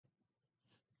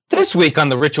This week on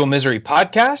the Ritual Misery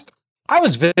podcast, I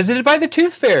was visited by the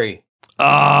Tooth Fairy.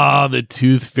 Ah, the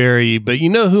Tooth Fairy. But you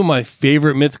know who my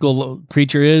favorite mythical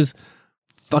creature is?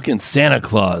 Fucking Santa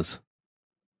Claus.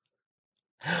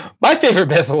 My favorite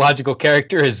mythological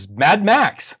character is Mad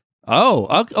Max.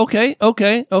 Oh, okay.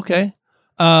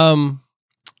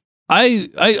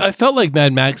 I felt like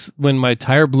Mad Max when my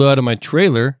tire blew out of my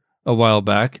trailer a while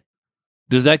back.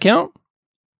 Does that count?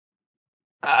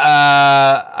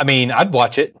 I mean, I'd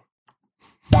watch it.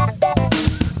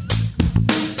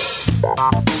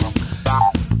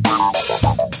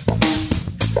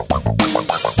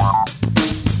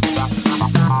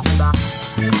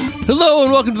 Hello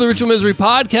and welcome to the Ritual Misery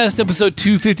Podcast, episode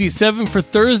 257 for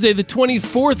Thursday, the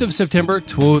 24th of September,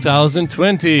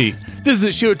 2020. This is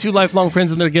a show two lifelong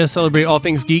friends and their guests celebrate all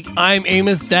things geek. I'm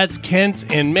Amos, that's Kent,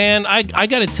 and man, I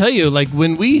gotta tell you, like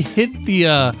when we hit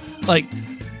the, like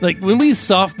when we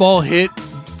softball hit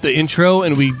the intro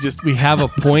and we have a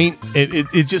point,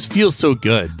 it just feels so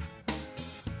good.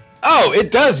 Oh,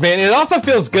 it does, man. It also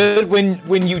feels good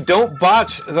when you don't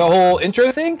botch the whole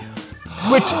intro thing,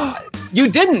 which you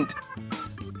didn't.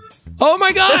 Oh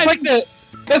my god!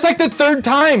 That's like the third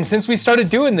time since we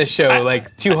started doing this show,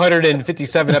 like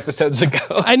 257 episodes ago.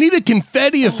 I need a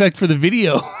confetti effect for the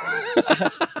video.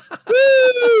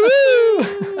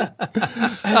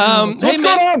 What's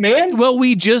going on, man? Well,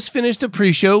 we just finished a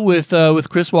pre-show with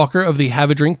Chris Walker of the Have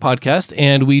a Drink podcast,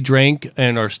 and we drank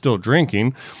and are still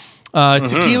drinking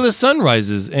Tequila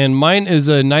Sunrises, and mine is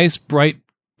a nice bright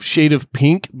shade of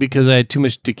pink because I had too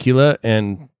much tequila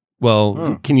and.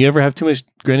 Well, can you ever have too much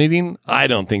grenadine? I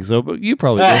don't think so, but you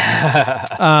probably do.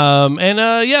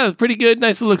 Yeah, pretty good.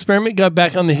 Nice little experiment. Got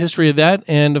back on the history of that.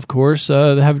 And of course,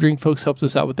 the Have a Drink folks helped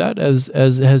us out with that as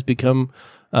it has become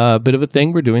a bit of a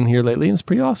thing we're doing here lately. And it's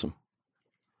pretty awesome.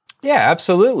 Yeah,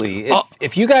 absolutely.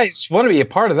 If you guys want to be a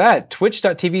part of that,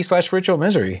 twitch.tv/Ritual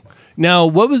Misery. Now,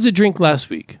 what was the drink last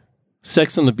week?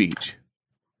 Sex on the Beach.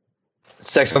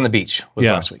 Sex on the Beach was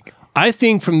last week. I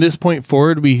think from this point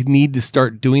forward, we need to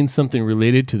start doing something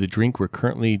related to the drink we're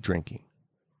currently drinking.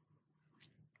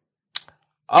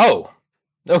 Oh,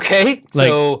 okay.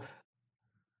 So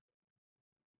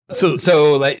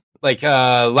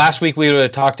last week we would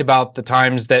have talked about the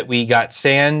times that we got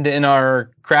sand in our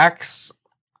cracks,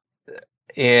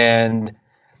 and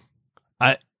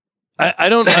I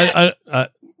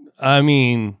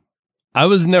mean. I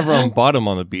was never on bottom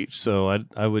on the beach, so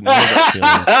I wouldn't know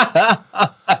that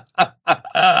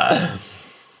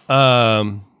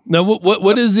feeling. Now,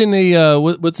 what is in a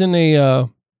what's in a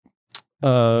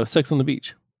Sex on the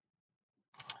Beach?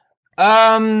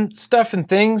 Stuff and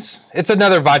things. It's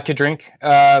another vodka drink.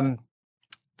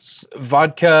 It's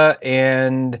vodka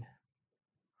and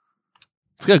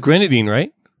it's got grenadine,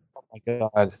 right? Oh my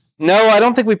god! No, I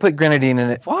don't think we put grenadine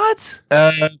in it. What?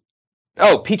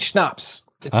 Peach schnapps.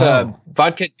 It's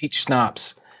vodka peach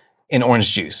schnapps in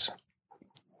orange juice.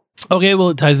 Okay, well,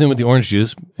 it ties in with the orange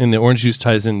juice, and the orange juice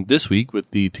ties in this week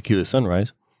with the Tequila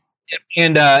Sunrise.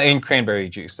 And cranberry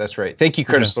juice. That's right. Thank you,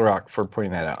 Curtis LaRock, for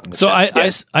pointing that out. So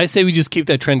I say we just keep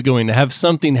that trend going to have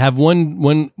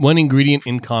one ingredient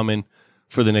in common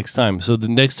for the next time. So the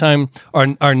next time,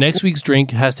 our next week's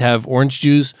drink has to have orange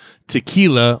juice,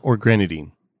 tequila, or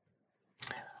grenadine.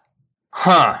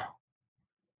 Huh.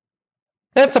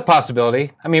 That's a possibility.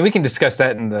 I mean, we can discuss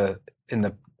that in the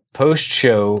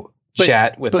post-show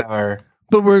chat with our.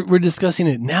 But we're discussing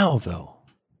it now, though.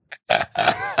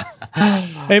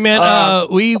 Hey, man,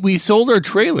 we sold our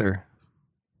trailer.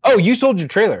 Oh, you sold your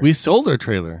trailer. We sold our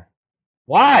trailer.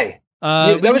 Why?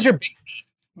 That was your.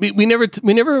 We never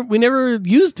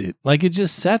used it. Like it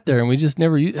just sat there, and we just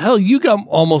never used. Hell, you got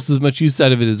almost as much use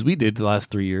out of it as we did the last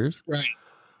 3 years. Right.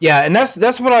 Yeah, and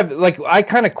that's what I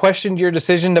kind of questioned your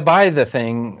decision to buy the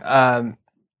thing.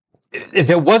 If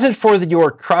it wasn't for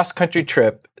your cross-country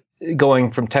trip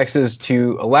going from Texas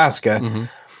to Alaska,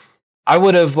 I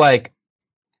would have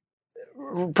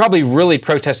probably really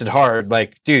protested hard.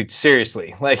 Like, dude,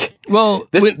 seriously. Like, well,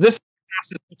 this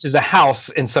is a house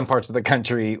in some parts of the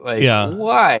country. Like,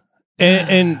 why?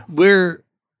 And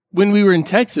when we were in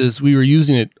Texas, we were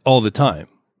using it all the time.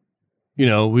 You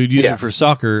know, we'd use it for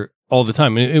soccer all the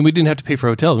time, and we didn't have to pay for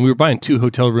hotels. And we were buying 2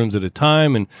 hotel rooms at a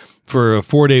time, and for a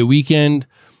 4-day weekend,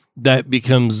 that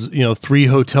becomes 3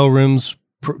 hotel rooms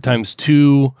times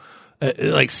 2,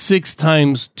 like 6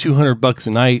 times $200 a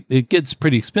night. It gets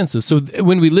pretty expensive. So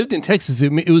when we lived in Texas,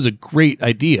 it was a great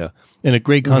idea and a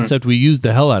great concept. We used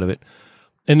the hell out of it,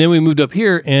 and then we moved up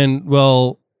here, and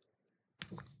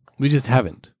we just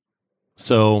haven't.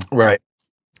 So right.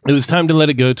 It was time to let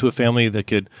it go to a family that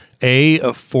could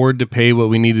afford to pay what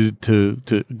we needed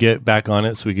to get back on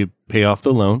it so we could pay off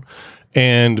the loan,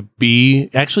 and B,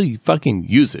 actually fucking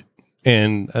use it.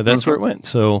 And that's where it went.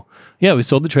 So yeah, we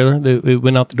sold the trailer. It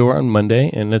went out the door on Monday,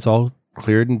 and it's all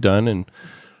cleared and done.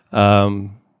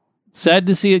 And sad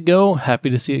to see it go, happy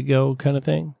to see it go, kind of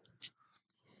thing.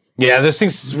 Yeah, those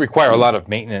things require a lot of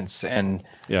maintenance and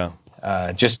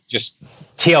just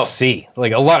TLC,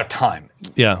 like a lot of time.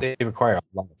 Yeah, they require a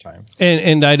lot of time.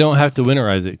 And I don't have to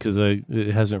winterize it because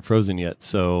it hasn't frozen yet.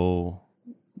 So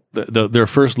their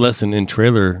first lesson in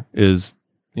trailer is,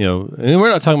 and we're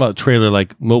not talking about trailer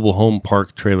like mobile home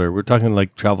park trailer. We're talking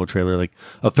like travel trailer, like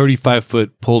a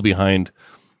 35-foot pull behind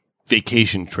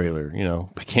vacation trailer.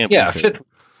 Camping. Yeah,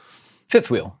 fifth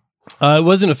wheel. It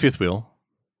wasn't a fifth wheel.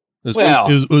 It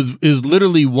was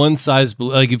literally one size.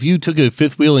 Like if you took a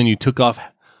fifth wheel and you took off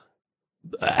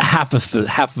half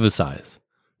of a size,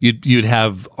 you'd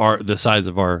have the size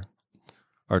of our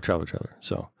travel trailer.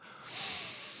 So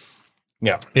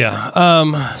yeah.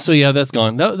 So yeah, that's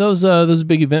gone. That was a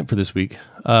big event for this week.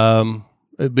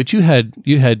 But you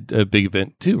had a big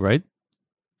event too, right?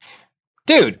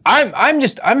 Dude,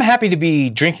 I'm happy to be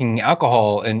drinking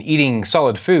alcohol and eating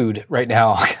solid food right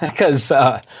now because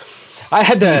I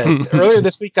had to earlier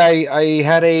this week. I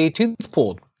had a tooth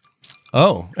pulled.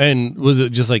 Oh, and was it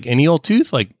just like any old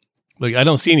tooth? Like I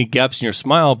don't see any gaps in your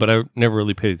smile, but I never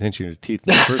really paid attention to your teeth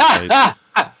in the first place.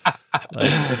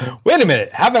 Wait a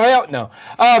minute, haven't I out? No,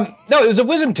 it was a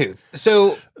wisdom tooth.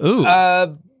 So,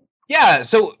 yeah.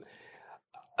 So,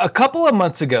 a couple of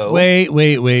months ago.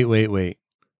 Wait.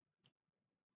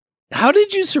 How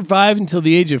did you survive until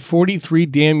the age of 43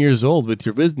 damn years old with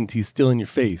your wisdom teeth still in your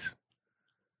face?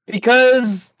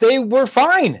 Because they were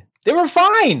fine. They were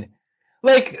fine.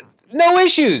 Like, no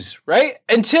issues, right?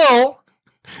 Until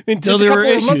there were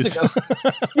issues.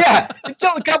 Yeah,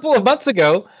 until a couple of months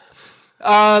ago.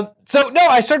 So, no,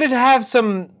 I started to have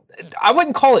some, I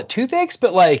wouldn't call it toothaches,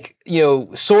 but like,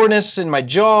 soreness in my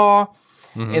jaw.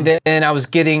 Mm-hmm. And then I was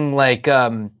getting like,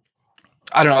 I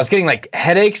was getting like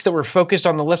headaches that were focused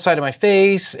on the left side of my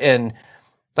face and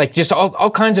like just all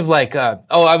kinds of like, I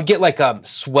would get like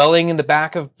swelling in the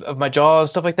back of my jaw and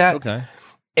stuff like that. Okay.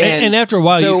 And after a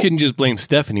while, you couldn't just blame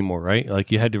Steph anymore, right?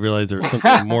 Like you had to realize there was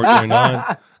something more going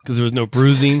on because there was no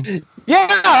bruising. Yeah.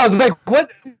 I was like,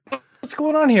 what's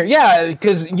going on here? Yeah.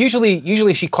 Because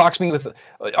usually she clocks me with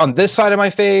on this side of my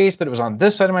face, but it was on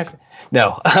this side of my face.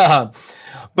 No.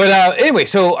 But anyway,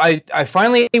 so I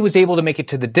finally was able to make it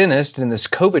to the dentist in this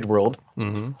COVID world.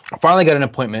 Mm-hmm. I finally got an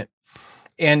appointment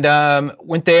and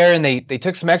went there and they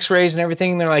took some x-rays and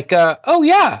everything. And they're like,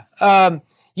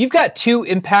 you've got 2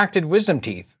 impacted wisdom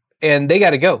teeth and they got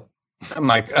to go. I'm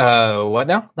like, what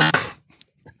now?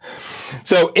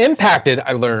 So impacted,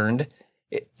 I learned,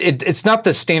 it's not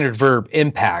the standard verb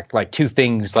impact, like 2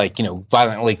 things like,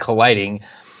 violently colliding.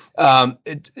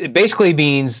 It basically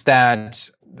means that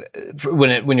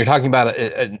when you're talking about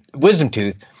a wisdom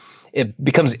tooth, it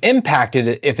becomes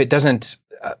impacted if it doesn't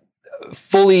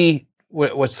fully.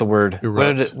 What's the word?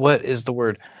 What is the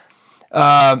word?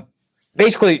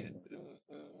 Basically,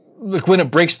 like when it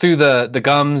breaks through the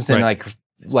gums and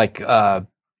like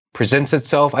presents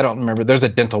itself. I don't remember. There's a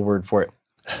dental word for it.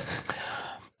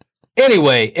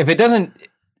 Anyway, if it doesn't.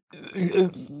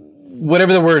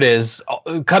 Whatever the word is,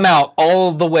 come out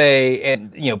all the way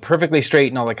and, perfectly straight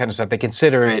and all that kind of stuff, they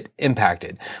consider it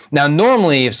impacted. Now,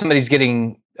 normally, if somebody's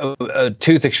getting a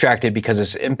tooth extracted because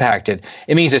it's impacted,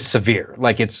 it means it's severe.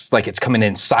 Like it's coming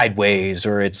in sideways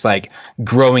or it's like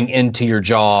growing into your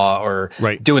jaw or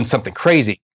doing something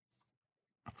crazy.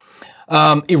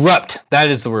 Erupt, that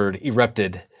is the word,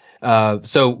 erupted.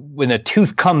 So when a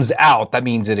tooth comes out, that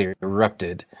means it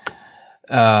erupted.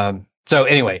 So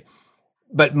anyway.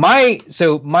 But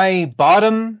my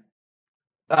bottom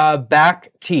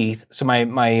back teeth, so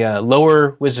my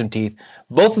lower wisdom teeth,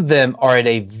 both of them are at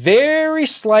a very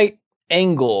slight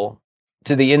angle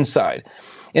to the inside.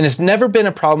 And it's never been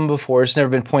a problem before. It's never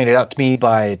been pointed out to me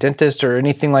by a dentist or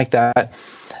anything like that.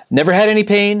 Never had any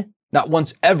pain, not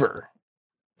once ever,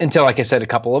 until, like I said, a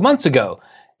couple of months ago.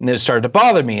 And then it started to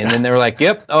bother me. And then they were like,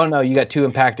 yep, oh no, you got 2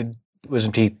 impacted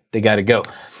wisdom teeth. They got to go.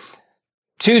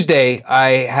 Tuesday,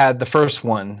 I had the first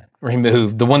one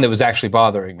removed, the one that was actually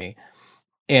bothering me.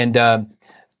 And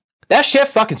that shit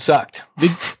fucking sucked.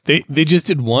 They just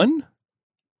did one?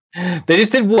 They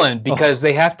just did one because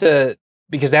they have to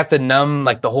numb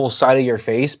like the whole side of your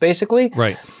face, basically.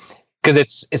 Right. Because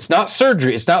it's not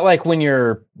surgery. It's not like when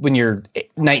you're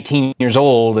 19 years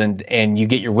old and you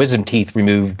get your wisdom teeth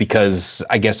removed because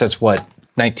I guess that's what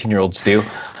 19-year-olds do.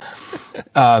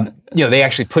 They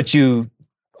actually put you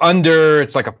under,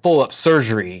 it's like a full up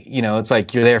surgery. It's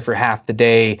like you're there for half the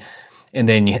day and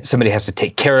then somebody has to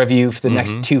take care of you for the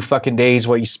next 2 fucking days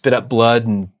while you spit up blood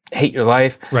and hate your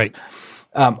life. Right.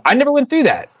 I never went through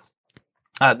that.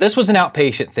 This was an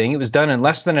outpatient thing. It was done in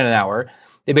less than an hour.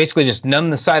 They basically just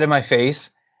numbed the side of my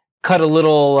face, cut a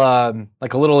little,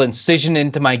 like a little incision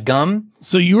into my gum.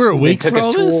 So you were awake for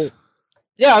all this?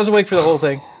 Yeah, I was awake for the whole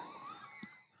thing.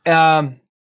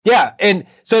 Yeah, and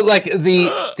so like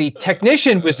the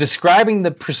technician was describing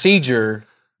the procedure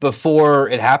before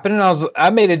it happened, and I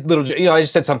made a little, I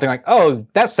just said something like, "Oh,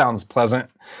 that sounds pleasant,"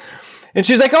 and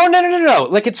she's like, "Oh, no,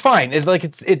 like it's fine. It's like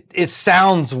it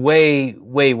sounds way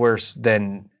worse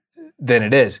than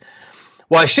it is."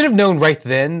 Well, I should have known right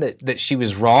then that she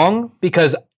was wrong,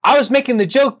 because I was making the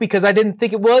joke because I didn't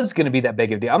think it was going to be that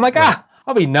big of a deal. I'm like,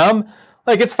 I'll be numb,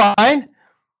 like it's fine.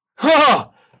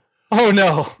 Oh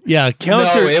no! Yeah,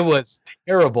 no, it was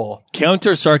terrible.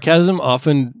 Counter sarcasm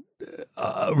often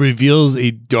reveals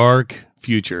a dark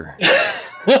future.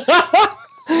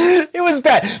 It was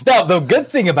bad. Now, the good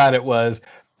thing about it was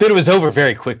that it was over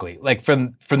very quickly. Like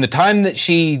from the time that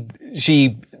she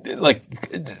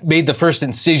like made the first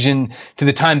incision to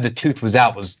the time the tooth was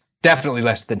out was definitely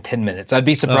less than 10 minutes. I'd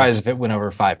be surprised if it went over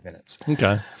 5 minutes.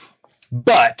 Okay.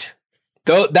 But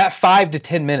that 5 to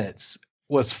 10 minutes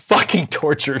was fucking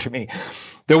torture to me.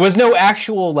 There was no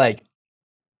actual like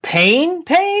pain,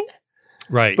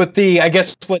 right? But I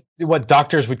guess what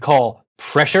doctors would call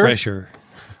pressure.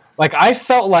 Like I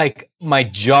felt like my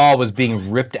jaw was being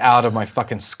ripped out of my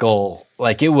fucking skull.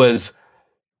 Like it was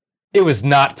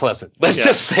not pleasant. Let's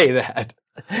just say that.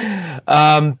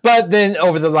 But then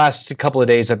over the last couple of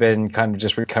days, I've been kind of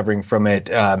just recovering from it.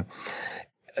 The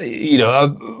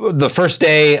first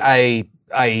day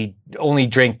I only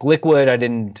drank liquid. I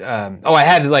didn't. I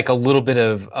had like a little bit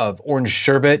of orange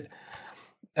sherbet,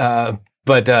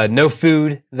 but no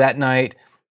food that night.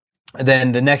 And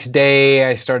then the next day,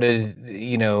 I started,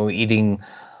 eating,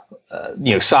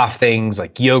 soft things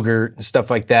like yogurt and stuff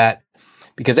like that,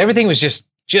 because everything was just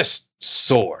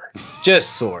sore.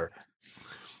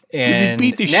 And he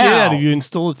beat the shit out of you and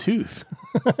stole a tooth.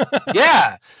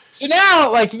 Yeah. So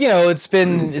now, like, it's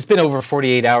been over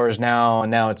 48 hours now, and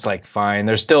now it's like fine.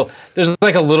 There's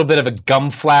like a little bit of a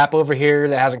gum flap over here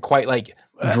that hasn't quite like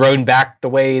grown back the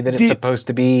way that it's supposed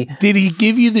to be. Did he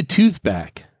give you the tooth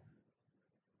back?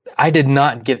 I did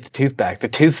not get the tooth back. The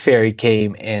tooth fairy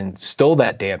came and stole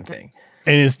that damn thing.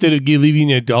 And instead of leaving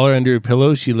you $1 under your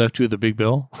pillow, she left you with a big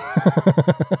bill?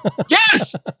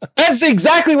 Yes! That's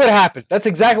exactly what happened.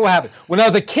 When I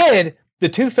was a kid, the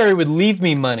tooth fairy would leave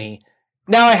me money.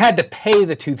 Now I had to pay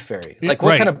the tooth fairy. Like,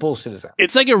 what kind of bullshit is that?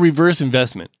 It's like a reverse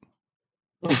investment.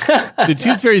 The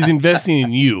tooth fairy is investing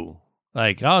in you.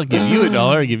 Like, I'll give you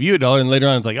 $1, and later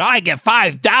on it's like, I get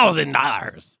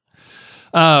 $5,000.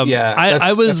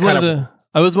 I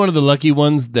was one of the lucky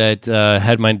ones that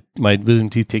had my wisdom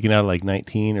teeth taken out at like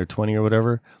 19 or 20 or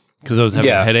whatever, because I was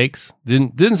having headaches.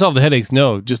 Didn't solve the headaches.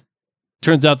 No, just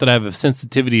turns out that I have a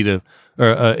sensitivity to,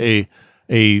 or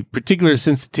a particular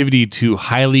sensitivity to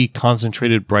highly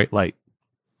concentrated bright light,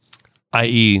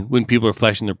 i.e. when people are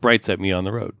flashing their brights at me on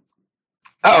the road.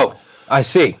 Oh, I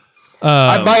see.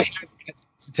 I might have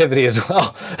sensitivity as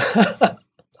well.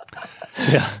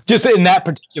 Yeah. Just in that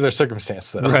particular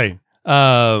circumstance, though. Right.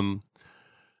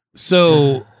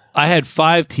 So I had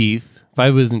 5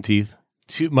 wisdom teeth.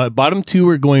 My bottom 2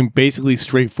 were going basically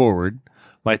straight forward.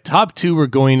 My top 2 were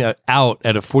going out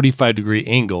at a 45-degree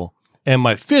angle. And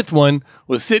my 5th one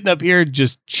was sitting up here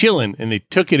just chilling, and they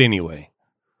took it anyway.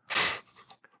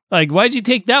 Like, why'd you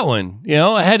take that one?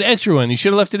 I had an extra one. You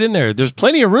should have left it in there. There's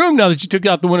plenty of room now that you took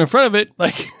out the one in front of it.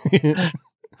 Like,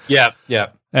 yeah.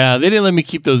 They didn't let me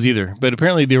keep those either, but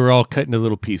apparently they were all cut into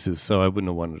little pieces, so I wouldn't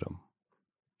have wanted them.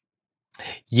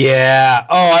 Yeah.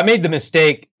 Oh, I made the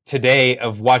mistake today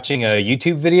of watching a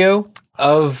YouTube video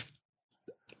of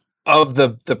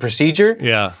the procedure.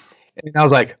 Yeah. And I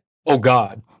was like, oh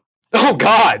God.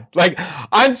 Like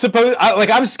I'm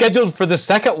scheduled for the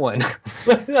second one.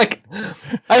 Like,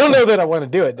 I don't know that I want to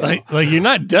do it now. Like you're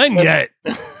not done yet.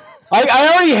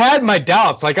 I already had my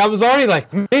doubts. Like I was already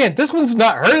like, man, this one's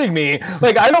not hurting me.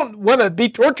 Like I don't want to be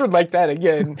tortured like that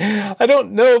again. I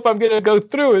don't know if I'm gonna go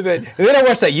through with it. And then I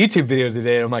watched that YouTube video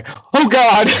today, and I'm like, oh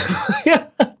God.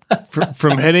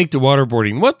 From headache to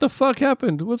waterboarding. What the fuck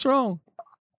happened? What's wrong?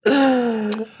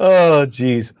 Oh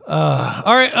geez. All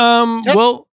right.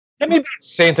 Well, tell me about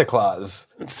Santa Claus.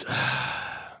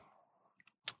 I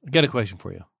got a question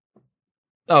for you.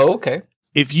 Oh, okay.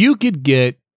 If you could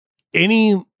get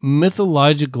any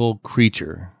mythological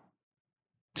creature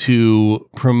to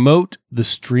promote the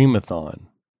Streamathon.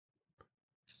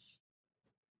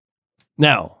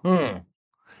 Now,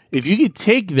 if you could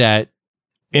take that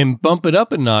and bump it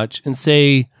up a notch and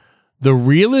say the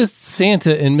realest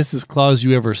Santa and Mrs. Claus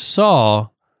you ever saw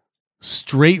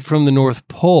straight from the North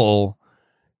Pole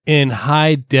in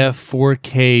high def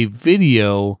 4K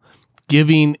video,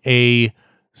 giving a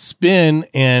spin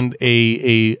and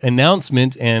a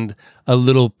announcement and a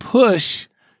little push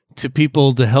to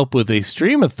people to help with a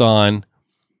streamathon.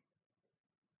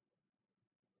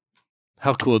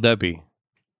 How cool would that be?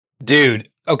 Dude,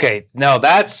 okay. Now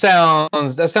that sounds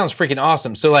freaking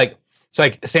awesome. So like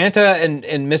Santa and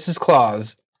Mrs.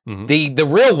 Claus, the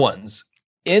real ones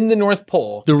in the North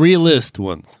Pole. The realist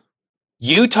ones.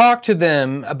 You talk to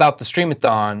them about the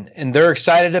streamathon and they're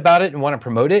excited about it and want to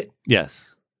promote it?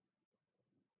 Yes.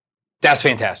 That's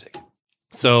fantastic.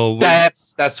 So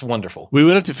that's wonderful. We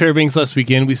went up to Fairbanks last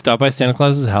weekend. We stopped by Santa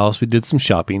Claus's house. We did some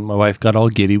shopping. My wife got all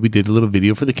giddy. We did a little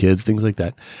video for the kids, things like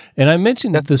that. And I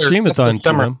mentioned the streamathon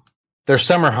to them. Their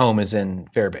summer home is in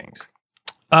Fairbanks.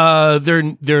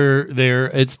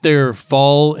 It's their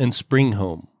fall and spring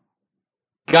home.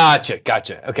 Gotcha.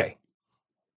 Okay.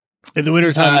 In the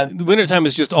wintertime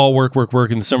is just all work.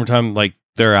 In the summertime, like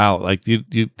they're out. Like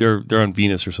they're on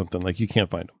Venus or something. Like you can't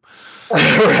find them.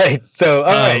 Right. So,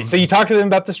 all right. So you talked to them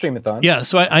about the streamathon. Yeah.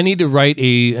 So I need to write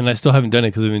and I still haven't done it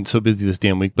because I've been so busy this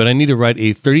damn week, but I need to write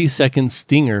a 30-second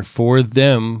stinger for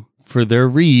them for their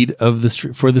read of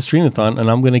for the streamathon, and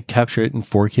I'm going to capture it in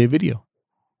 4K video.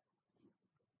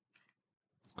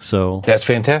 So that's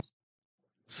fantastic.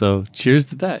 So cheers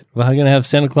to that. Well, I'm going to have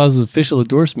Santa Claus's official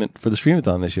endorsement for the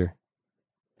streamathon this year.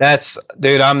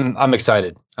 Dude, I'm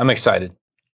excited. That's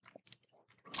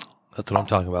what I'm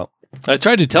talking about. I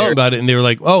tried to tell them about it, and they were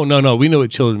like, "Oh, no, we know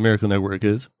what Children's Miracle Network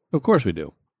is. Of course we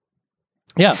do.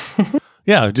 Yeah,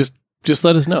 yeah. Just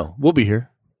let us know. We'll be here."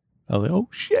 I was like, "Oh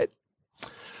shit,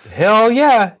 hell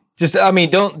yeah!"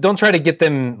 Don't try to get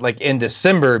them like in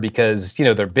December because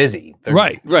they're busy.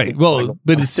 Right. Well,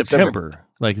 but it's September.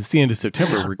 Like it's the end of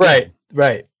September. We're good.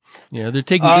 Right. Yeah, they're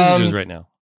taking visitors right now.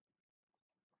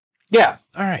 Yeah.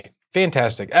 All right.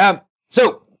 Fantastic.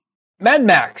 So Mad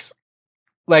Max.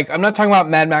 Like, I'm not talking about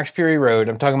Mad Max Fury Road.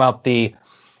 I'm talking about the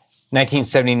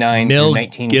 1979 Mel to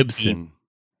 1985. Gibson.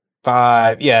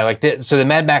 Yeah, like the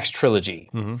Mad Max trilogy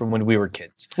from when we were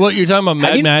kids. Well, you're talking about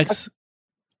Mad Max,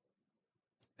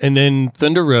 and then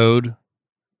Thunder Road.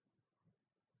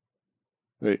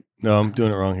 Wait, no, I'm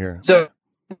doing it wrong here. So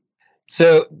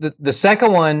the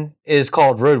second one is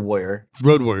called Road Warrior.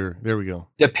 Road Warrior. There we go.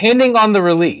 Depending on the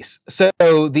release. So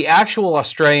the actual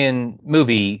Australian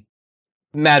movie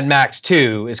Mad Max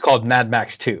 2 is called Mad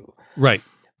Max 2. Right.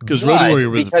 Because Road Warrior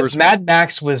was the first Mad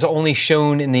Max was only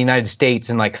shown in the United States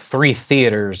in like 3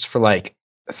 theaters for like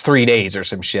 3 days or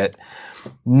some shit.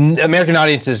 American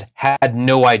audiences had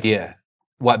no idea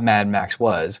what Mad Max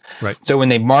was. Right. So when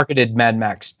they marketed Mad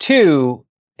Max 2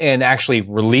 and actually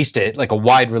released it, like a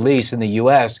wide release in the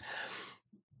US,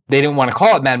 they didn't want to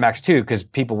call it Mad Max 2 because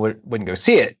people wouldn't go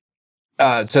see it.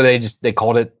 So they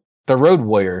called it The Road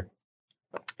Warrior.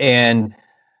 And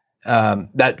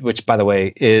that, which by the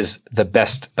way is the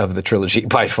best of the trilogy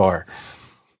by far.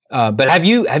 But have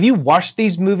you watched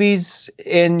these movies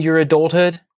in your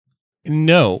adulthood?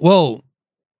 No. Well,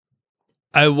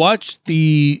 I watched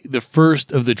the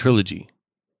first of the trilogy.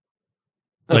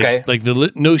 Okay. Like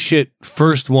the no shit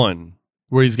first one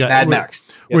where he's got Mad Max,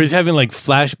 where he's having like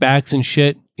flashbacks and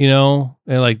shit, and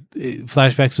like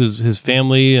flashbacks to his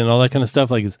family and all that kind of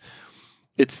stuff. Like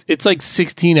it's like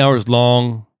 16 hours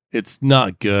long. It's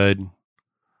not good.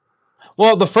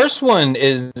 Well, the first one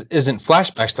isn't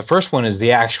flashbacks. The first one is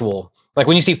the actual, like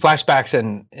when you see flashbacks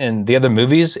in the other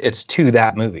movies, it's to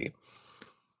that movie.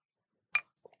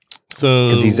 So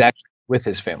because he's actually with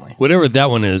his family. Whatever that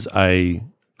one is, I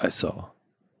saw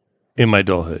in my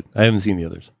adulthood. I haven't seen the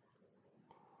others.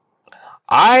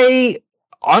 I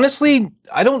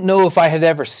don't know if I had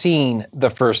ever seen the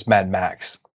first Mad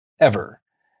Max ever.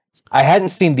 I hadn't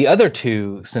seen the other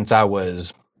two since I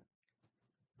was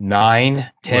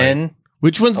 9, 10. Right.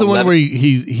 Which one's 11. The one where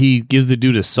he gives the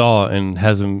dude a saw and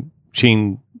has him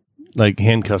like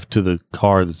handcuffed to the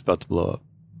car that's about to blow up?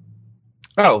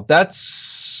 Oh,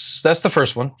 that's the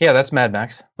first one. Yeah, that's Mad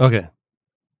Max. Okay.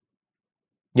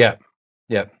 Yeah.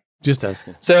 Just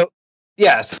asking. So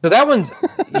that one's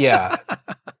yeah.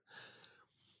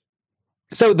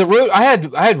 So the road, I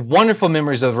had wonderful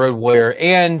memories of Road Warrior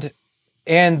and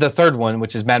the third one,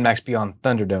 which is Mad Max Beyond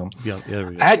Thunderdome. Yeah, there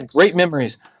we go. I had great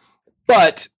memories,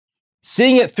 but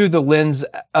seeing it through the lens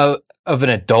of an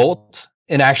adult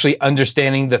and actually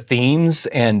understanding the themes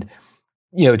and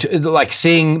like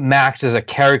seeing Max as a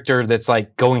character that's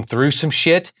like going through some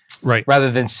shit, right? Rather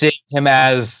than seeing him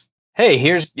as, hey,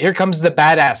 here comes the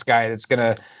badass guy that's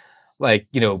gonna like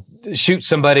shoot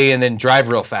somebody and then drive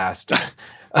real fast.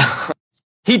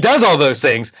 He does all those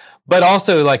things, but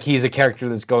also like he's a character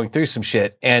that's going through some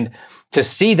shit, and to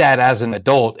see that as an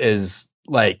adult is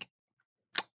like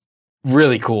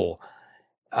really cool.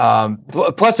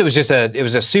 Plus it was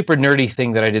a super nerdy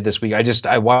thing that I did this week.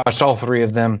 I watched all 3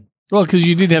 of them. Well, because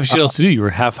you didn't have shit else to do. You were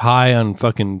half high on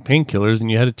fucking painkillers, and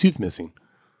you had a tooth missing.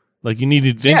 Like you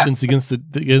needed vengeance against the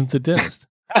dentist.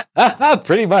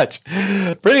 Pretty much.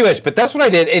 But that's what I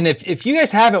did. And if you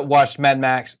guys haven't watched Mad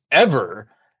Max ever,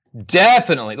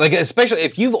 definitely, like, especially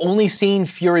if you've only seen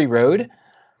Fury Road.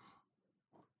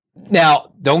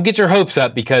 Now, don't get your hopes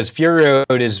up, because Fury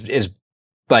Road is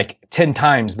like 10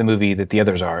 times the movie that the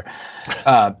others are.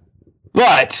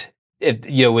 But if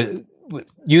with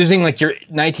using like your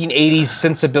 1980s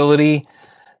sensibility,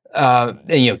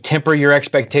 and temper your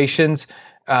expectations.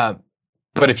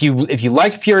 But if you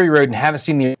liked Fury Road and haven't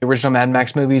seen the original Mad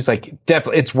Max movies, like,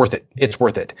 definitely it's worth it. It's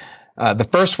worth it. The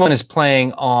first one is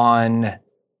playing on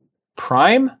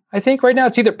Prime, I think, right now.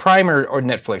 It's either Prime or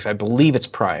Netflix. I believe it's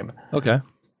Prime. Okay.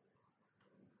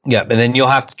 Yeah, and then you'll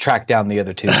have to track down the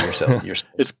other 2 yourself.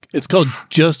 It's called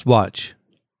Just Watch.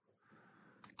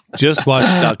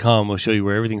 JustWatch.com will show you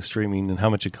where everything's streaming and how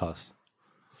much it costs.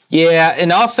 Yeah,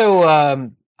 and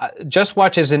also Just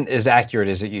Watch isn't as accurate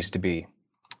as it used to be.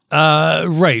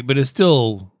 Right, but it's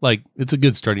still like it's a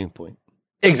good starting point.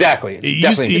 Exactly. It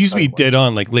used to be dead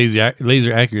on, like laser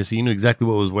accuracy. You knew exactly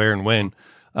what was where and when.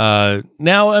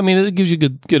 Now, I mean, it gives you a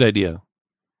good idea.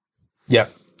 Yeah,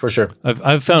 for sure.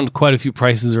 I've found quite a few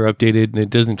prices are updated, and it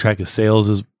doesn't track his sales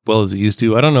as well as it used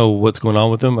to. I don't know what's going on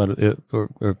with them, or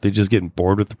if they're just getting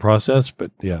bored with the process.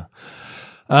 But yeah.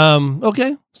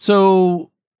 Okay,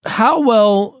 so how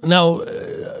well now?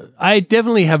 I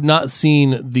definitely have not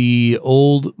seen the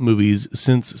old movies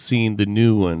since seeing the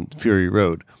new one, Fury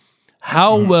Road.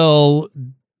 How well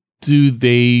do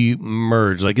they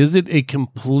merge? Like, is it a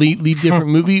completely different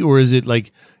movie, or is it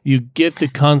like you get the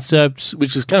concept,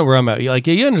 which is kind of where I'm at? Like,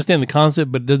 you understand the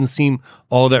concept, but it doesn't seem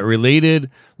all that related.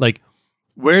 Like,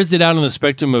 where's it out on the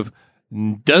spectrum of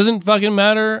doesn't fucking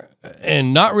matter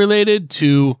and not related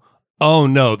to, oh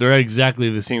no, they're exactly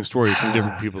the same story from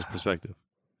different people's perspective?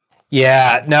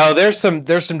 Yeah, no, there's some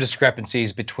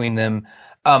discrepancies between them.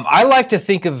 I like to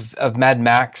think of Mad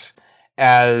Max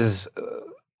as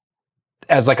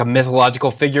like a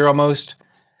mythological figure almost,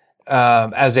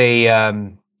 as a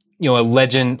a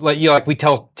legend, like we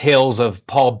tell tales of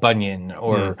Paul Bunyan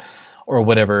or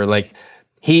whatever. Like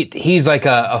he's like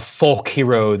a folk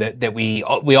hero that we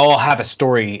all have a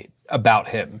story about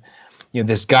him.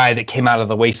 This guy that came out of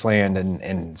the wasteland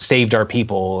and saved our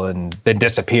people and then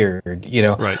disappeared,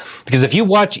 Right. Because if you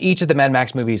watch each of the Mad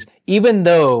Max movies, even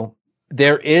though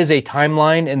there is a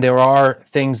timeline and there are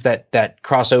things that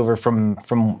cross over from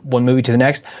one movie to the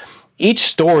next, each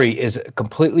story is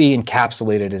completely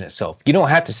encapsulated in itself. You don't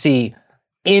have to see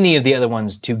any of the other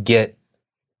ones to get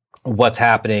what's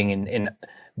happening and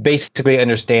basically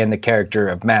understand the character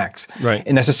of Max. Right.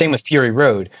 And that's the same with Fury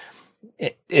Road.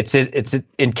 It's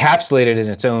encapsulated in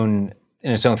its own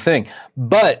thing.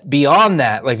 But beyond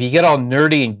that, like, if you get all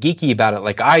nerdy and geeky about it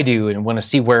like I do and want to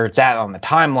see where it's at on the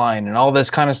timeline and all this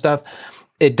kind of stuff,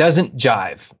 it doesn't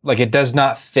jive. Like, it does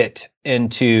not fit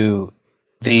into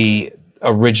the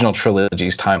original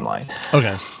trilogy's timeline.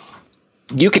 Okay.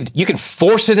 You can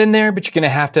force it in there, but you're going to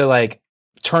have to like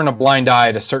turn a blind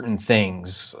eye to certain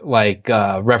things, like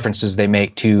references they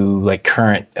make to like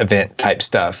current event type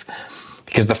stuff.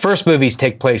 Because the first movies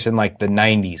take place in like the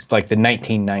 90s, like the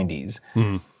 1990s.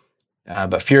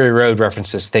 But Fury Road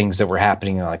references things that were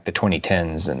happening in like the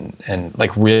 2010s and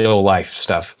like real life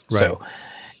stuff. Right. So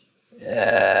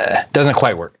doesn't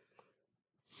quite work.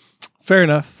 Fair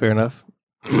enough.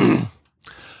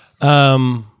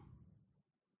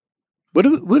 What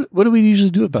do we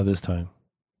usually do about this time?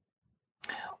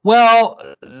 Well,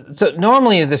 so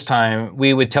normally at this time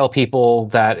we would tell people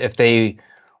that if they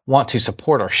want to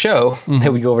support our show, they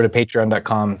would go over to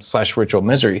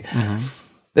patreon.com/ritualmisery.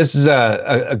 This is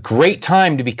a great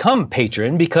time to become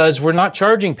patron because we're not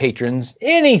charging patrons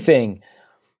anything,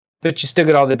 but you still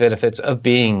get all the benefits of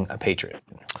being a patron.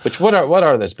 Which what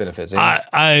are those benefits?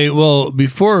 Well,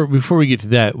 before we get to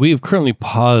that, we have currently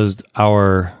paused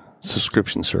our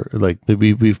subscription service. Like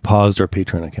we've paused our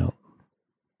Patreon account.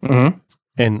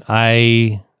 And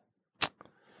I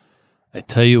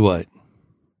tell you what.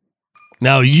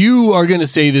 Now, you are going to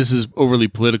say this is overly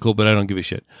political, but I don't give a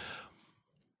shit.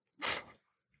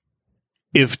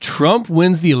 If Trump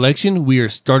wins the election, we are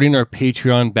starting our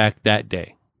Patreon back that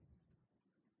day.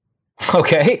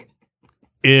 Okay.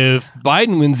 If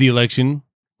Biden wins the election,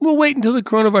 we'll wait until the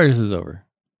coronavirus is over.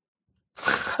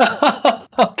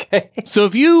 Okay. So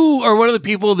if you are one of the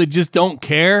people that just don't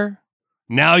care,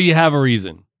 now you have a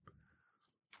reason.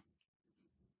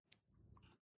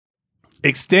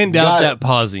 Extend out that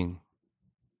pausing.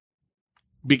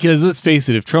 Because let's face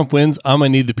it, if Trump wins, I'm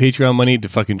going to need the Patreon money to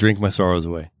fucking drink my sorrows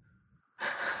away.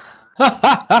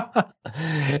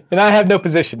 And I have no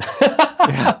position.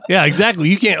 yeah, exactly.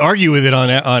 You can't argue with it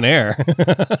on air.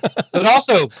 but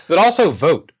also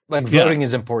vote. Like voting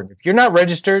is important. If you're not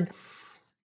registered,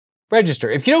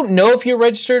 register. If you don't know if you're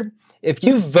registered, if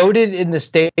you voted in the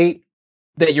state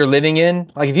that you're living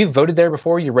in, like if you've voted there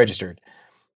before, you're registered.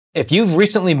 If you've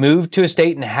recently moved to a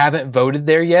state and haven't voted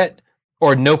there yet,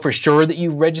 or know for sure that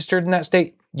you registered in that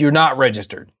state, you're not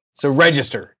registered. So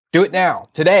register. Do it now,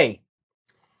 today.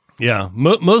 Yeah.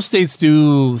 Most states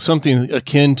do something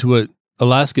akin to what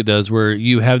Alaska does, where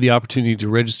you have the opportunity to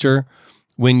register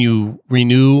when you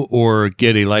renew or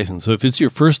get a license. So if it's your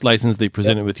first license, they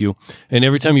present it with you. And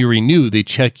every time you renew, they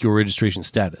check your registration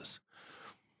status.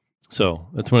 So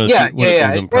that's one of the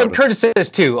things I'm proud of. Curtis says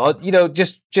too,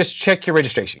 just check your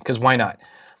registration, because why not?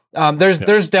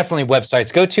 There's definitely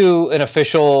websites. Go to an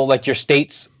official, like your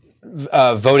state's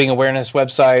voting awareness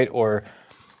website, or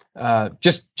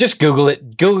just Google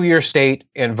it. Google your state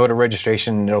and voter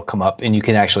registration, and it'll come up, and you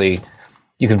can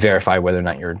verify whether or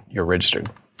not you're registered.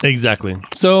 Exactly.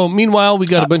 So meanwhile, we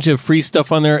got a bunch of free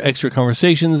stuff on there, extra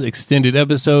conversations, extended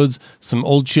episodes, some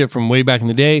old shit from way back in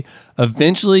the day.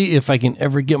 Eventually, if I can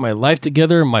ever get my life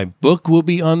together, my book will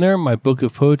be on there. My book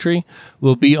of poetry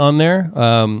will be on there.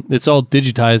 It's all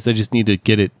digitized. I just need to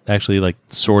get it actually like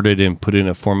sorted and put in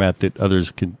a format that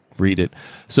others can read it.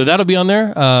 So that'll be on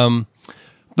there.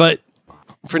 But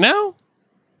for now,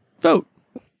 vote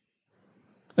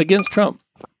against Trump.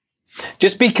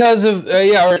 Just because of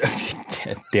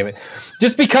damn it.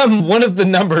 Just become one of the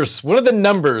numbers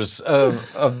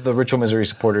of the Ritual Misery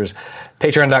supporters.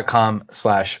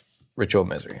 Patreon.com/Ritual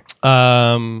Misery.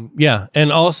 Yeah.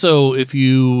 And also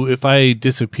if I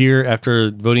disappear after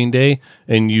voting day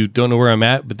and you don't know where I'm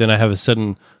at, but then I have a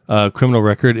sudden criminal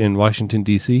record in Washington,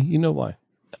 D.C., you know why.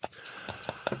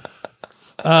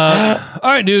 All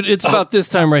right, dude, it's about this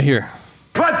time right here.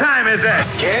 What time is it?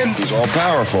 Ken is all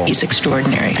powerful. He's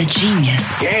extraordinary. A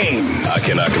genius. Game. I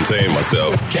cannot contain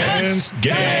myself. Ken's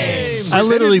Game. I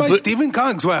literally by Stephen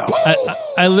Cogswell.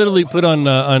 I literally put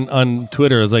on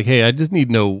Twitter, I was like, hey, I just need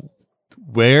to know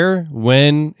where,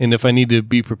 when, and if I need to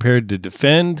be prepared to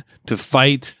defend, to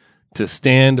fight, to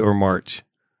stand, or march.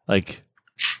 Like,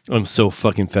 I'm so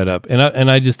fucking fed up. And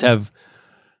I just have...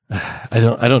 I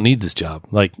don't need this job.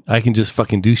 Like, I can just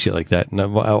fucking do shit like that.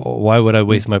 And why would I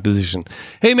waste my position?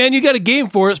 Hey, man, you got a game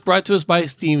for us brought to us by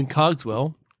Stephen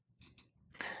Cogswell.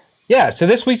 Yeah, so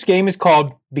this week's game is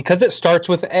called Because It Starts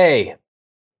with A.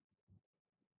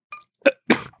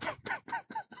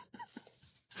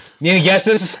 Any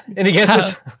guesses?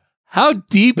 How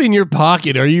deep in your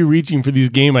pocket are you reaching for these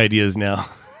game ideas now?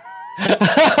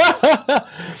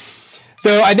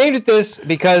 So I named it this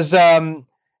because...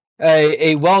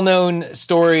 A well-known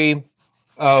story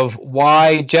of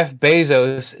why Jeff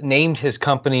Bezos named his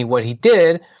company what he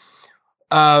did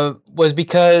was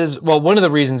because, well, one of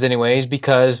the reasons anyway, is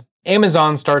because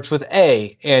Amazon starts with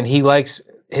A, and he likes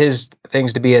his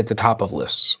things to be at the top of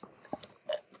lists.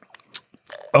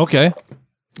 Okay.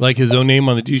 Like his own name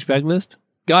on the douchebag list?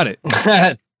 Got it.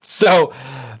 So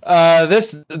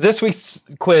this week's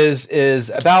quiz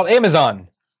is about Amazon.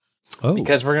 Oh.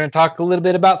 Because we're going to talk a little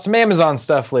bit about some Amazon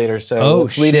stuff later. So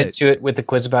let's lead into it with the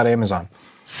quiz about Amazon.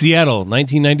 Seattle,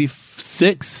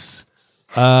 1996.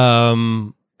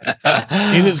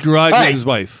 In his garage with his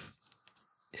wife.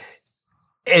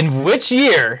 In which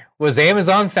year was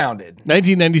Amazon founded?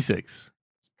 1996.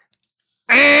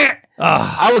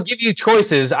 I will give you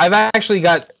choices. I've actually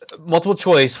got multiple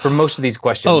choice for most of these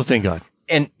questions. Oh, thank God.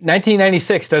 And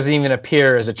 1996 doesn't even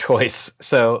appear as a choice.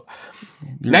 So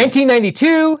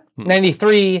 1992,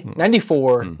 93,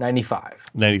 94, 95.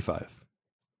 95.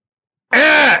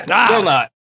 Still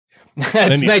not.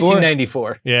 That's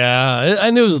 1994. Yeah, I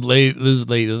knew it was late. It was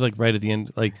late. It was like right at the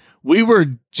end. Like we were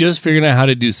just figuring out how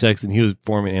to do sex, and he was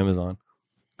forming Amazon.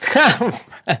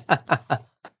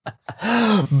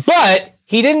 But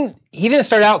he didn't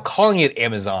start out calling it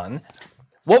Amazon.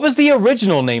 What was the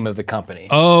original name of the company?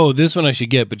 Oh, this one I should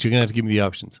get, but you're gonna have to give me the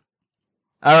options.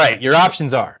 All right, your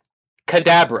options are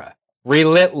Cadabra,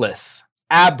 Relentless,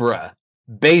 Abra,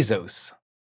 Bezos.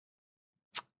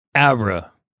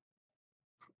 Abra.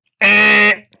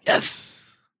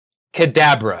 Yes.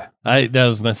 Cadabra. That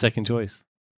was my second choice.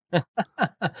 And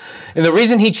the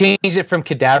reason he changed it from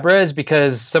Cadabra is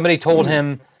because somebody told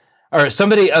him, or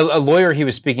a lawyer he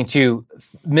was speaking to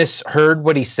misheard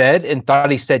what he said and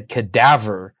thought he said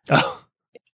cadaver. Oh.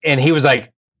 And he was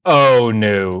like, oh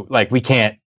no, like we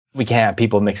can't have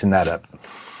people mixing that up.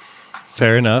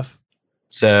 Fair enough.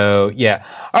 So yeah.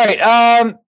 All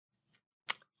right.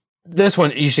 This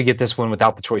one, you should get this one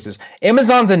without the choices.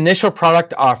 Amazon's initial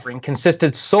product offering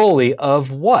consisted solely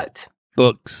of what?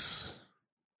 Books.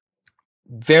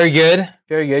 Very good.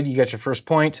 Very good. You got your first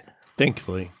point.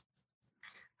 Thankfully.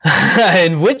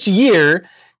 In which year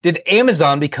did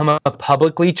Amazon become a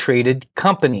publicly traded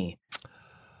company?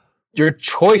 Your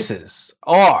choices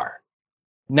are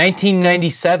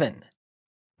 1997,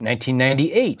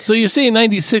 1998. So you're saying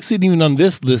 96 isn't even on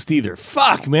this list either.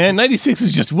 Fuck, man. 96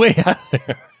 is just way out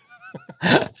there.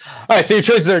 All right, so your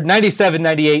choices are 97,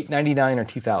 98, 99, or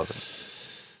 2000.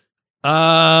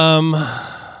 I'm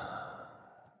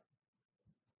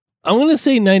going to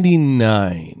say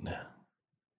 99.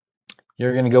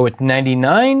 You're going to go with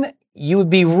 99? You would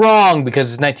be wrong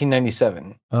because it's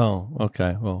 1997. Oh,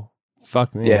 okay. Well,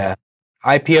 fuck me. Yeah.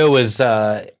 IPO was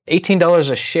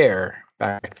 $18 a share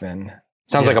back then.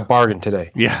 Sounds like a bargain today.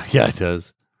 Yeah, it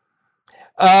does.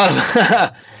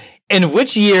 In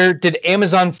which year did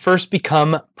Amazon first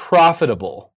become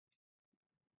profitable?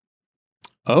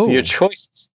 Oh. So your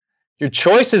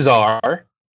choices are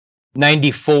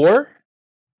 94,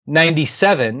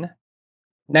 97,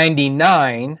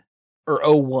 99, or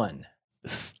 01.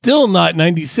 Still not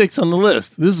 96 on the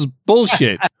list. This is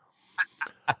bullshit.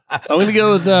 I'm going to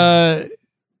go with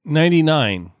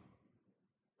 99.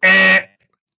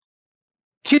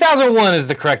 2001 is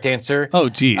the correct answer. Oh,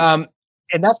 geez.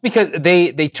 And that's because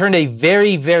they turned a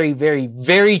very, very, very,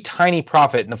 very tiny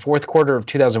profit in the fourth quarter of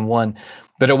 2001.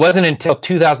 But it wasn't until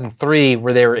 2003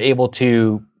 where they were able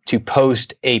to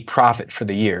post a profit for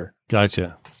the year.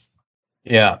 Gotcha.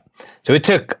 Yeah. So it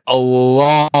took a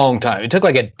long time. It took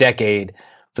like a decade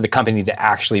for the company to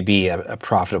actually be a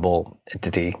profitable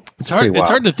entity. It's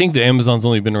hard to think that Amazon's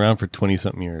only been around for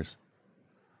 20-something years.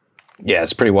 Yeah,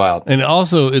 it's pretty wild. And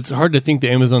also, it's hard to think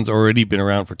that Amazon's already been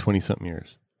around for 20-something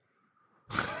years.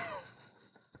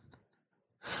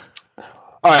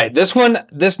 All right, this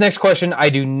next question, I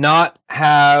do not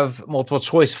have multiple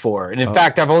choice for. And in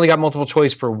fact, I've only got multiple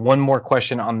choice for one more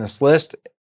question on this list.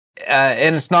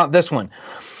 And it's not this one.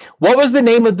 What was the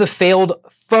name of the failed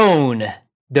phone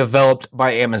developed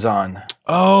by Amazon?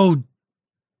 Oh,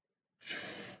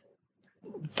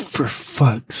 for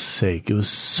fuck's sake. It was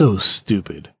so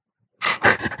stupid.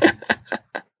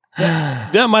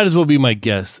 That might as well be my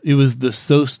guess. It was the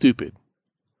So Stupid.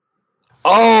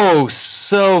 Oh,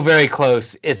 so very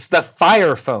close. It's the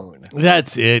Fire Phone.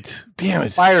 That's it. Damn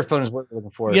it. Fire Phone is what we're looking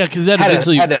for. Yeah, because that had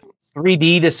eventually had a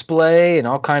 3D display and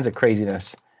all kinds of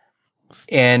craziness.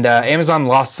 And Amazon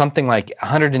lost something like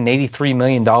 $183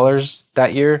 million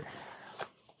that year.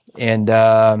 And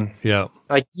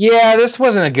this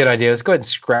wasn't a good idea. Let's go ahead and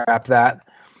scrap that.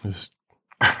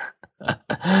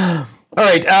 All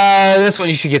right, this one,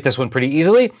 you should get this one pretty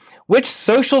easily. Which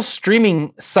social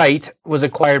streaming site was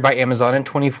acquired by Amazon in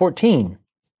 2014?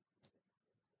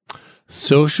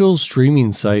 Social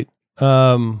streaming site.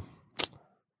 Say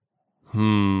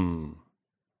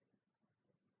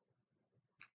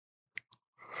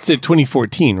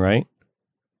 2014, right?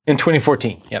 In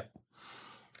 2014, yep.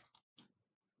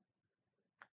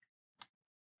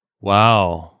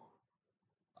 Wow.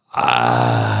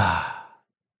 I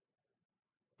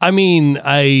mean,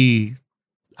 I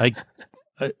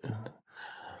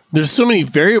there's so many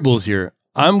variables here.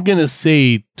 I'm going to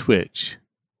say Twitch,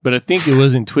 but I think it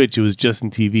wasn't Twitch. It was Justin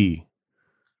TV.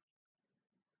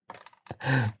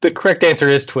 The correct answer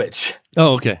is Twitch.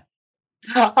 Oh, okay.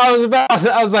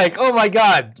 I was like, oh my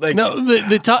God. Like, no,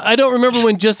 I don't remember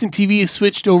when Justin TV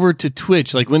switched over to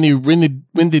Twitch, like when they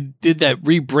did that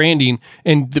rebranding,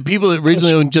 and the people that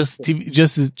originally owned Justin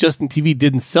TV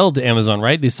didn't sell it to Amazon,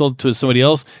 right? They sold it to somebody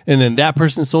else, and then that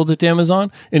person sold it to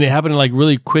Amazon, and it happened in like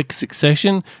really quick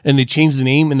succession, and they changed the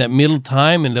name in that middle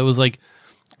time, and that was like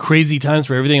crazy times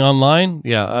for everything online.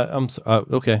 Yeah, I'm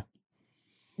okay.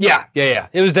 Yeah.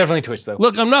 It was definitely Twitch, though.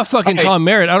 Look, I'm not fucking Tom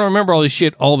Merritt. I don't remember all this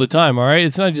shit all the time, all right?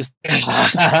 It's not just...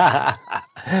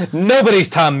 Nobody's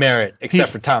Tom Merritt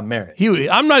except for Tom Merritt.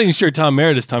 I'm not even sure Tom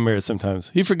Merritt is Tom Merritt sometimes.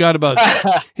 He forgot about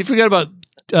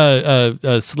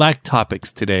Slack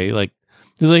topics today. Like,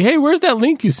 he's like, hey, where's that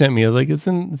link you sent me? I was like, it's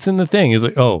in the thing. He's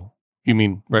like, oh, you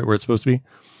mean right where it's supposed to be?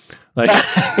 Like,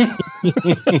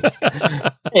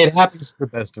 it happens to the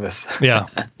best of us. Yeah.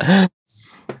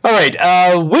 All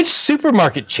right. Which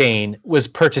supermarket chain was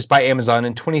purchased by Amazon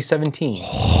in 2017?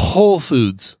 Whole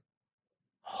Foods.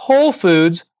 Whole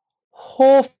Foods.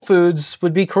 Whole Foods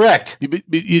would be correct.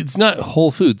 It's not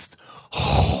Whole Foods.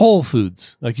 Whole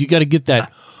Foods. Like, you got to get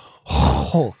that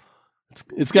whole.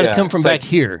 It's got to come from back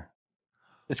here.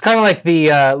 It's kind of like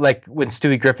the like when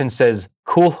Stewie Griffin says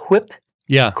 "Cool Whip."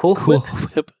 Yeah, Cool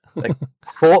Whip. Like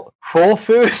Whole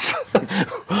Foods.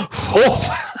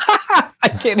 I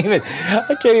can't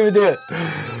even do it.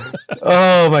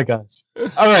 Oh my gosh.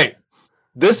 All right.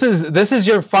 This is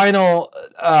your final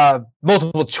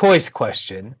multiple choice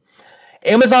question.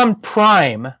 Amazon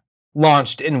Prime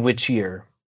launched in which year?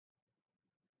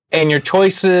 And your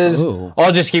choices,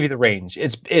 I'll just give you the range.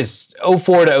 It's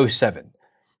 04 to 07.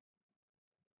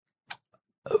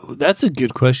 Oh, that's a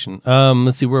good question.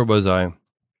 Let's see, where was I?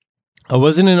 I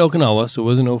wasn't in Okinawa, so it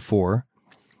wasn't 04.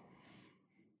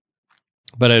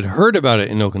 But I'd heard about it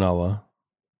in Okinawa.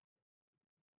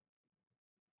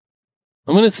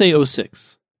 I'm going to say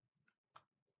 06.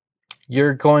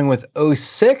 You're going with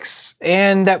 06,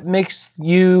 and that makes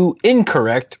you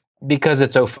incorrect because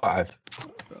it's 05.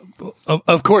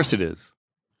 Of course it is.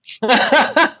 Still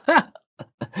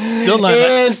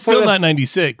not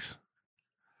 96.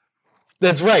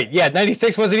 That's right. Yeah,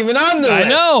 96 wasn't even on the list. I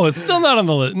know, it's still not on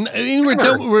the list. I mean, we're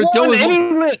done with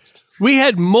any list. We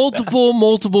had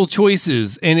multiple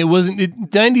choices, and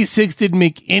 96 didn't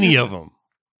make any of them.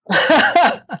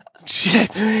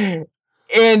 Shit.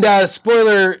 And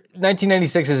spoiler,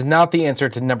 1996 is not the answer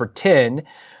to number 10.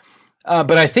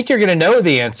 But I think you're going to know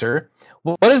the answer.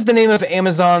 What is the name of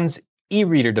Amazon's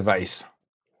e-reader device?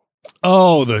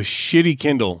 Oh, the shitty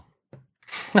Kindle.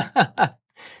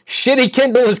 Shitty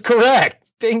Kindle is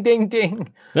correct. Ding, ding,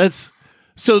 ding.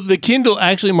 So the Kindle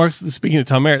actually marks, speaking of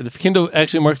Tom Merritt, the Kindle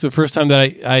actually marks the first time that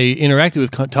I interacted with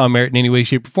Tom Merritt in any way,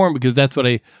 shape, or form, because that's what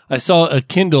I saw a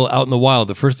Kindle out in the wild,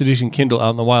 the first edition Kindle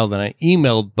out in the wild, and I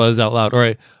emailed Buzz Out Loud,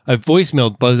 or I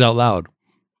voicemailed Buzz Out Loud.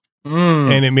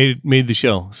 And it made the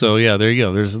show. So yeah, there you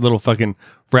go. There's a little fucking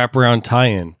wraparound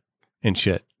tie-in and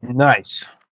shit. Nice.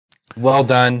 Well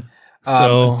done.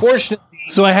 Unfortunately,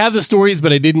 so I have the stories,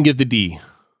 but I didn't get the D.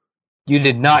 You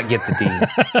did not get the D.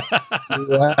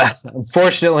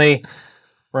 Unfortunately,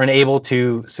 we're unable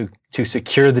to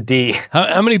secure the D.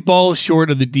 How many balls short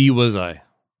of the D was I?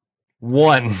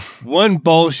 One. One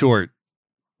ball short.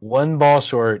 One ball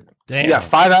short. Damn. You got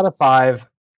 5 out of 5.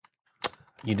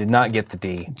 You did not get the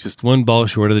D. Just one ball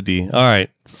short of the D. All right,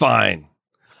 fine.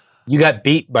 You got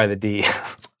beat by the D.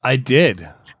 I did.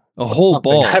 A whole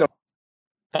ball.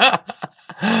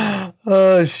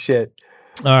 Oh, shit.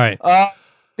 All right.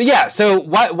 But yeah, so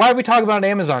why are we talking about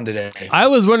Amazon today? I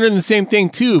was wondering the same thing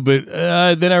too, but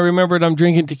then I remembered I'm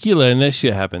drinking tequila and that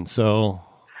shit happened. So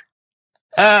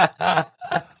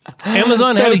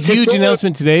Amazon had a huge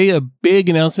announcement today, a big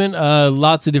announcement.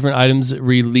 Lots of different items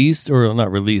released, or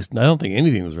not released. I don't think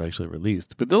anything was actually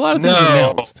released, but a lot of things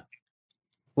announced.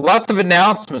 Lots of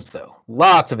announcements, though.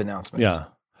 Lots of announcements. Yeah.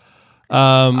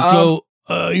 So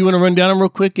you want to run down them real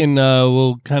quick, and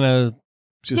we'll kind of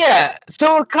just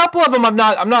So a couple of them I'm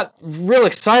not real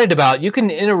excited about. You can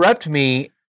interrupt me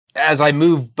as I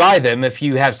move by them if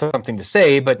you have something to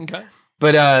say. But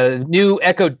new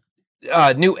Echo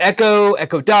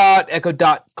Dot, Echo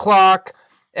Dot Clock,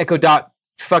 Echo Dot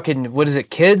fucking, what is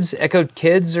it, Kids? Echo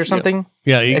Kids or something?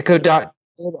 Yeah. Echo Dot,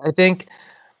 I think.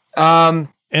 And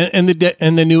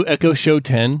the new Echo Show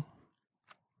 10.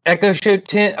 Echo Show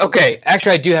 10. Okay,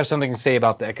 actually, I do have something to say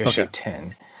about the Echo Show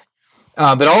 10.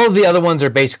 But all of the other ones are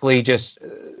basically just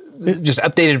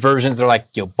updated versions. They're like,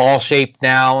 ball shaped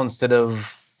now instead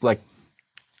of like,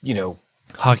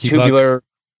 hockey tubular puck.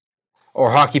 Or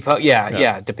hockey puck.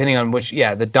 Yeah, depending on which.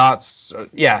 Yeah, the dots.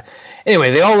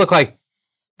 Anyway, they all look like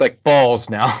balls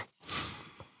now.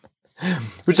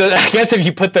 Which I guess if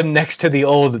you put them next to the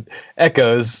old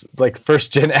Echoes, like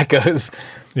first gen Echoes.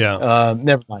 Yeah.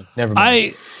 Never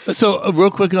mind. So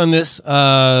real quick on this,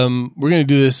 we're going to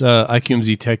do this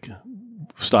IQMZ Tech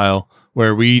style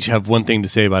where we each have one thing to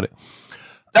say about it.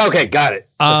 Okay, got it.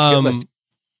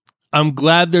 I'm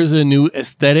glad there's a new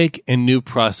aesthetic and new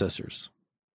processors.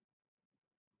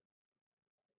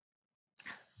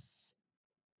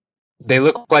 They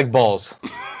look like balls.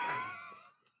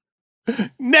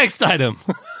 Next item.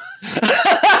 All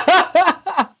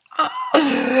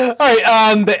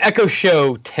right, the Echo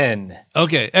Show 10.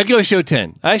 Okay, Echo Show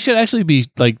 10. I should actually be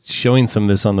showing some of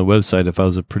this on the website if I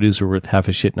was a producer worth half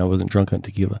a shit and I wasn't drunk on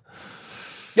tequila.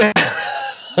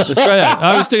 Let's try that.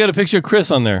 Oh, we still got a picture of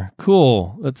Chris on there.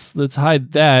 Cool. Let's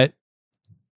hide that.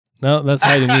 No, that's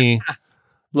hiding me.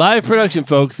 Live production,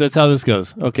 folks. That's how this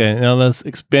goes. Okay, now let's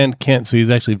expand Kent so he's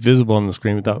actually visible on the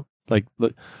screen without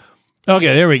look.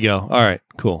 Okay, there we go. All right,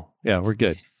 cool. Yeah, we're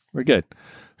good. We're good.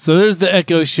 So there's the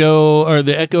Echo Show, or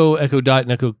the Echo Dot,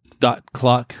 and Echo Dot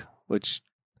Clock, which,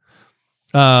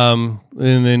 and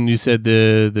then you said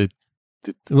the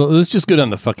well, let's just go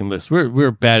down the fucking list.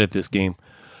 We're bad at this game.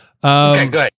 Okay,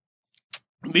 good.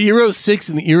 The Eero 6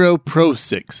 and the Eero Pro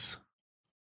 6.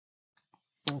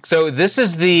 So this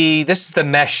is the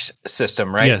mesh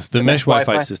system, right? Yes, the mesh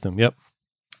Wi-Fi system. Yep.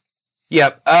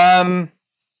 Yep.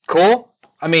 Cool.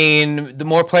 I mean, the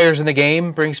more players in the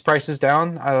game brings prices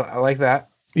down. I like that.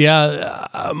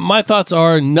 Yeah, my thoughts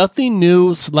are nothing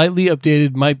new, slightly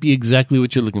updated might be exactly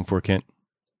what you're looking for, Kent.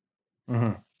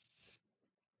 Mm-hmm.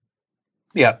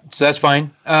 Yeah, so that's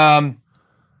fine.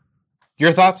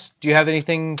 Your thoughts? Do you have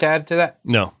anything to add to that?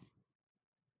 No. All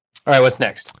right, what's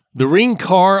next? The Ring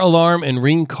car alarm and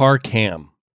Ring car cam.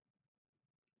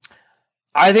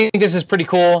 I think this is pretty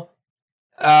cool.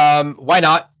 Why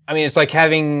not? I mean, it's like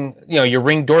having, your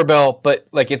Ring doorbell, but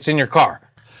like it's in your car.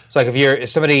 So like if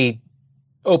somebody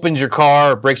opens your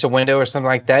car or breaks a window or something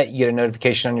like that, you get a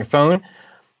notification on your phone.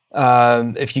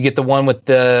 If you get the one with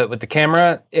the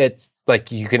camera, it's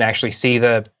like you can actually see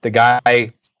the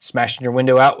guy smashing your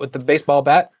window out with the baseball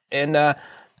bat, and I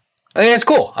think it's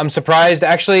cool. I'm surprised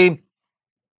actually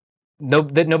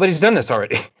that nobody's done this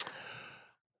already.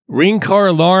 Ring car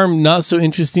alarm, not so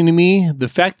interesting to me. The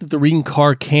fact that the Ring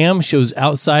car cam shows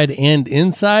outside and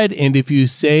inside, and if you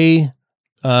say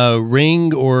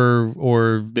ring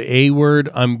or the A word,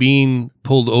 I'm being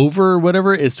pulled over or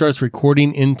whatever, it starts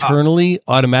recording internally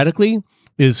automatically,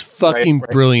 is fucking right.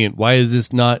 Brilliant. Why is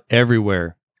this not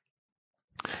everywhere?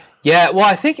 Yeah, well,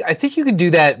 I think you could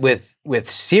do that with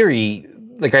Siri.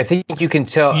 Like, I think you can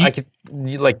tell. You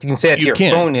can say it to your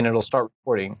phone and it'll start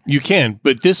recording. You can,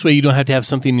 but this way you don't have to have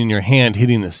something in your hand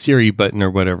hitting a Siri button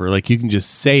or whatever. Like, you can just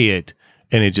say it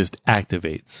and it just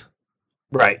activates.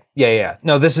 Right. Yeah.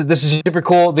 No, this is super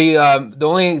cool. The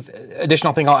only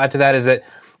additional thing I'll add to that is that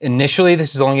initially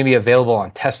this is only going to be available on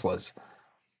Teslas.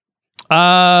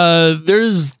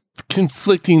 There's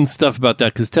conflicting stuff about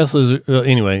that because Teslas.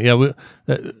 Anyway, yeah.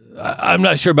 I'm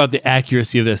not sure about the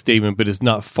accuracy of that statement, but it's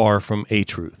not far from a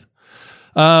truth.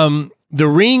 The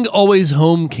Ring Always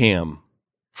Home Cam.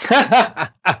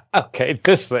 Okay,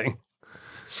 this thing.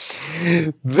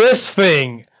 This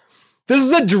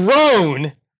is a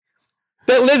drone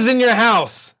that lives in your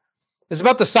house. It's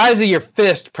about the size of your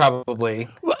fist, probably.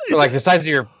 Or like the size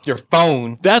of your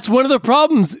phone. That's one of the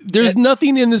problems. There's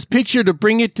nothing in this picture to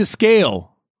bring it to scale.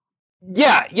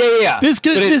 Yeah. This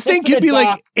thing could be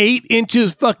like 8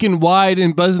 inches fucking wide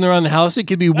and buzzing around the house. It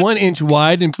could be 1 inch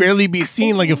wide and barely be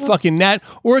seen like a fucking gnat.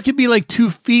 Or it could be like 2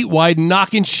 feet wide,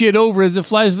 knocking shit over as it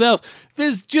flies to the house.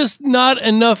 There's just not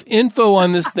enough info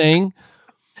on this thing.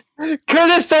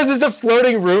 Curtis says it's a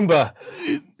floating Roomba.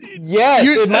 Yes,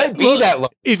 it might be that low.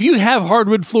 If you have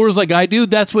hardwood floors like I do,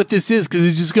 that's what this is, because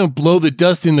it's just going to blow the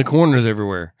dust in the corners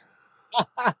everywhere.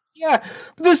 Yeah,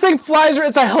 this thing flies.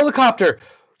 It's a helicopter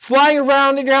flying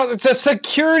around in your house. It's a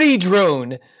security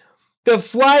drone that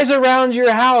flies around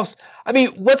your house. I mean,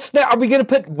 what's that? Are we going to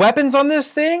put weapons on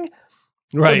this thing?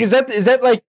 Right. Like, is that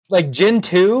like Gen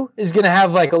 2 is going to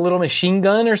have like a little machine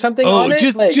gun or something on it?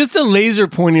 Just a laser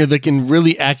pointer that can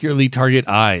really accurately target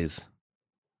eyes.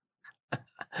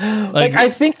 I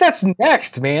think that's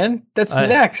next, man. That's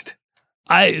next.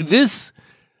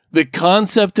 The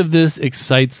concept of this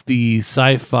excites the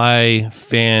sci-fi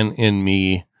fan in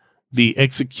me. The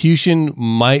execution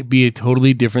might be a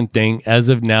totally different thing. As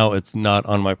of now, it's not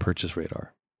on my purchase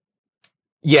radar.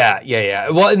 Yeah.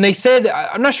 Well, and they said,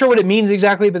 I'm not sure what it means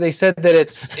exactly, but they said that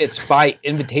it's by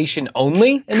invitation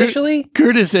only initially.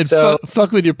 Curtis said,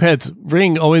 fuck with your pets.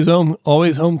 Ring always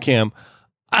home cam.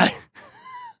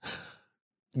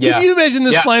 Yeah. Can you imagine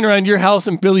this flying around your house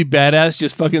and Billy Badass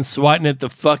just fucking swatting it the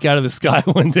fuck out of the sky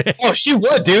one day? Oh, she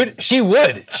would, dude. She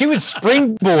would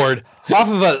springboard off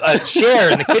of a chair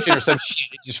in the kitchen or some shit.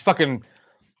 Just fucking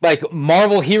like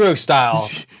Marvel hero style.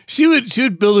 She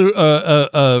would build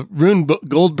a Rune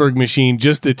Goldberg machine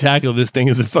just to tackle this thing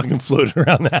as it fucking floated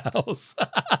around the house.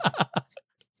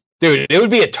 Dude, it would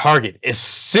be a target. As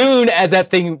soon as that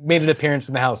thing made an appearance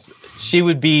in the house, she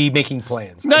would be making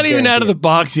plans. Not even out of the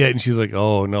box yet, and she's like,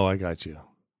 "Oh no, I got you."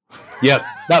 Yep.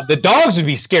 Now the dogs would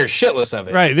be scared shitless of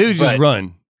it. Right? They would just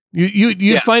run.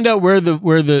 You'd find out where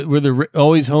the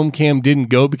always home cam didn't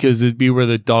go, because it'd be where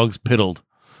the dogs piddled.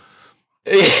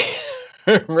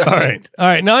 Right. All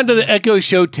right. Now on to the Echo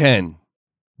Show 10,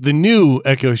 the new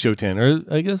Echo Show 10, or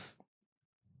I guess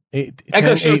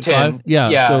Echo Show 10.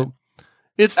 Yeah. So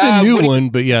it's the new one,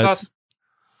 but yeah.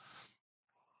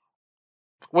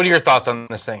 What are your thoughts on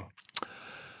this thing?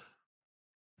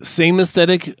 Same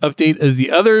aesthetic update as the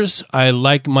others. I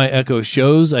like my Echo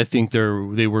Shows. I think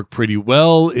they work pretty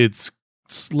well. It's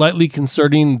slightly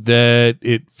concerning that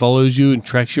it follows you and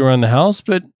tracks you around the house,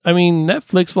 but I mean,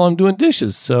 Netflix while I'm doing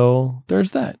dishes, so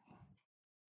there's that.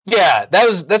 Yeah,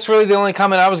 that's really the only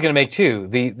comment I was going to make too.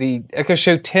 The Echo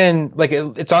Show 10, like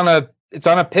it's on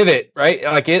a pivot, right?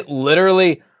 Like it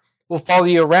literally will follow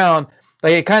you around.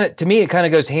 like it kind of, to me, it kind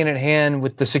of goes hand in hand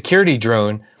with the security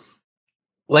drone.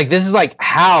 Like this is like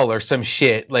HAL or some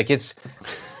shit. Like it's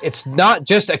not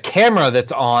just a camera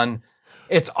that's on.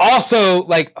 It's also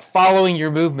like following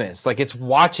your movements. Like it's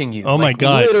watching you. Oh my like,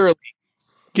 God. Literally.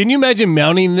 Can you imagine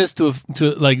mounting this to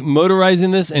like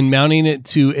motorizing this and mounting it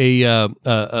to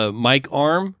a mic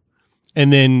arm,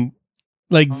 and then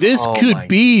like this could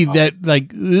be that like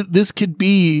this could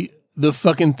be the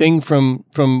fucking thing from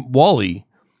WALL-E,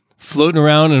 floating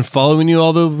around and following you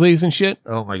all over the place and shit.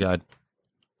 Oh my God,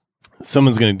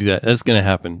 someone's gonna do that. That's gonna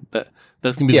happen.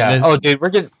 That's gonna be Oh, dude,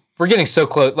 we're getting so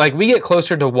close. Like we get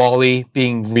closer to WALL-E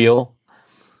being real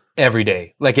every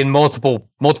day, like in multiple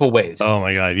ways. Oh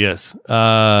my God, yes.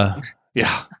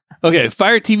 Yeah. Okay,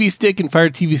 Fire TV Stick and Fire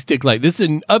TV Stick Lite. This is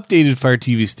an updated Fire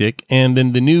TV Stick, and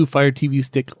then the new Fire TV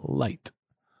Stick Lite.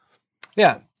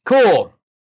 Yeah, cool.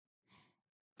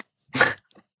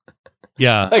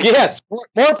 Yeah. Like, yes,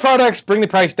 more products, bring the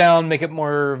price down, make it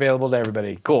more available to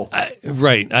everybody. Cool.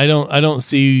 Right. I don't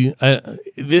see.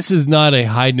 This is not a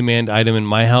high demand item in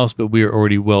my house, but we are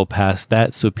already well past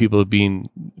that. So people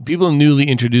newly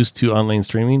introduced to online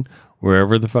streaming,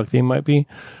 wherever the fuck they might be,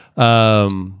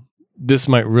 this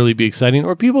might really be exciting.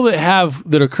 Or people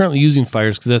that are currently using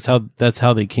Fires, because that's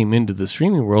how they came into the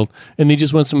streaming world, and they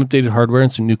just want some updated hardware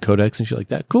and some new codecs and shit like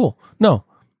that. Cool. No,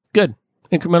 good.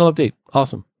 Incremental update.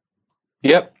 Awesome.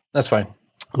 Yep, that's fine.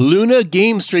 Luna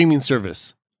game streaming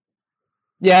service.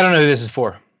 Yeah, I don't know who this is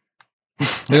for.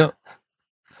 Yeah.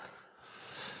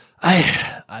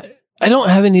 I don't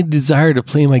have any desire to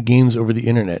play my games over the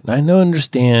internet. And I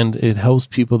understand it helps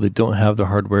people that don't have the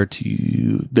hardware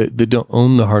that don't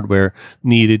own the hardware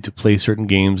needed to play certain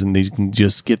games, and they can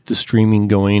just get the streaming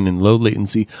going and low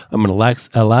latency. I'm in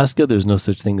Alaska. There's no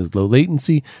such thing as low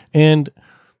latency. And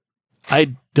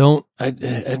I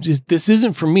just, this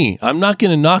isn't for me. I'm not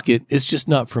going to knock it. It's just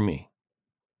not for me.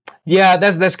 Yeah,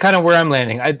 that's kind of where I'm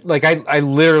landing. I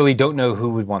literally don't know who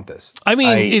would want this. I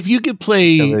mean, if you could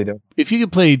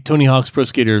play Tony Hawk's Pro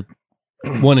Skater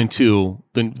 1 and 2,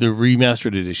 the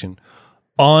remastered edition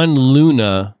on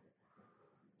Luna,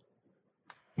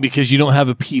 because you don't have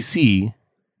a PC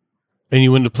and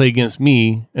you wanted to play against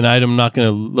me, and I'm not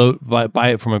going to buy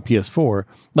it from a PS4.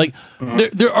 Like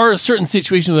there are certain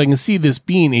situations where I can see this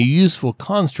being a useful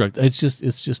construct. It's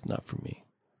just not for me.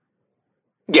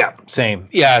 Yeah, same.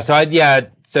 Yeah,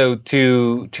 so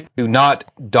to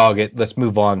not dog it, let's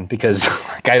move on, because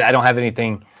like, I don't have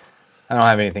anything. I don't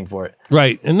have anything for it.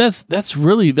 Right, and that's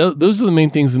really those are the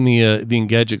main things in the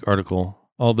Engadget article.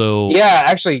 Although, yeah,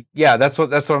 actually, yeah, that's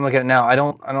what I'm looking at now. I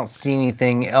don't see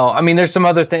anything else. I mean, there's some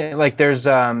other thing, like there's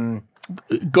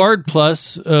Guard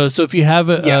Plus. So if you have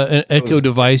an Echo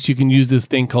device, you can use this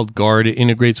thing called Guard. It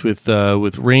integrates with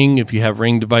Ring if you have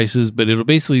Ring devices, but it'll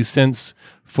basically sense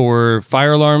for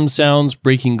fire alarm sounds,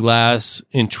 breaking glass,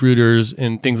 intruders,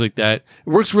 and things like that. It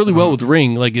works really well with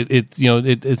Ring. Like it's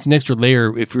an extra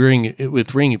layer if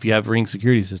you have Ring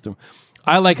security system.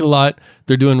 I like it a lot.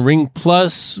 They're doing Ring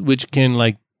Plus, which can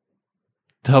like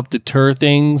to help deter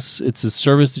things. It's a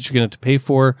service that you're going to have to pay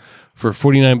for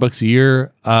 $49 a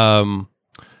year.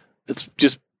 It's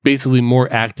just basically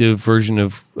more active version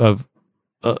of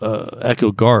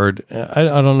Echo Guard. I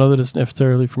don't know that it's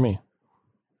necessarily for me.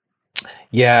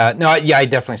 Yeah, no, yeah, I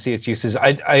definitely see its uses.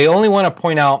 I only want to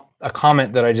point out a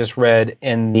comment that I just read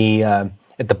in the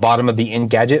at the bottom of the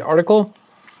Engadget article.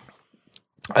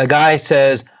 A guy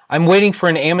says, "I'm waiting for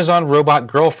an Amazon robot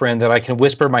girlfriend that I can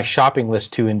whisper my shopping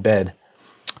list to in bed."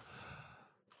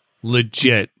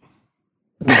 Legit.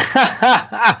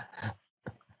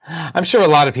 I'm sure a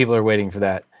lot of people are waiting for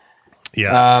that.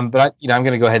 Yeah. But I'm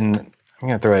going to go ahead and I'm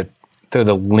going to throw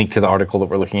the link to the article that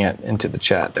we're looking at into the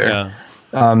chat there. Yeah.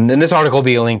 And this article will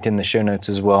be linked in the show notes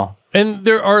as well. And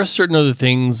there are certain other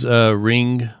things,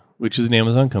 Ring, which is an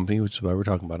Amazon company, which is why we're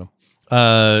talking about them,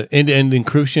 end-to-end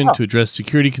encryption to address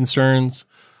security concerns.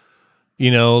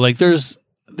 You know, like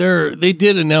they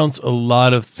did announce a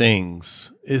lot of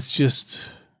things. It's just...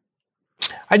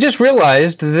 I just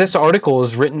realized this article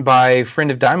is written by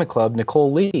friend of Diamond Club,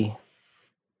 Nicole Lee.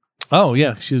 Oh,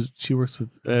 yeah. She works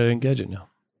with Engadget now.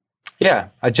 Yeah,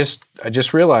 I just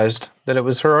realized that it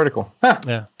was her article. Huh,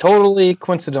 yeah, totally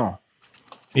coincidental.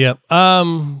 Yeah,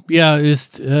 yeah.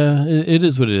 It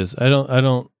is what it is. I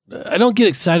don't get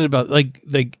excited about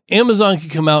like Amazon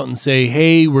could come out and say,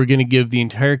 "Hey, we're going to give the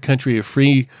entire country a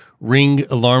free Ring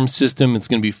alarm system. It's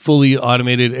going to be fully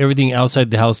automated. Everything outside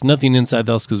the house, nothing inside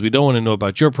the house, because we don't want to know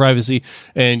about your privacy,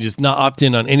 and just not opt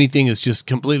in on anything. It's just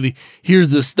completely here's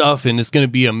the stuff, and it's going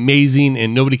to be amazing,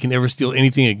 and nobody can ever steal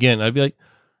anything again." I'd be like,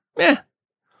 "Eh."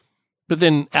 But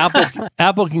then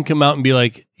Apple can come out and be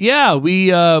like, "Yeah,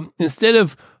 we instead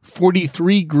of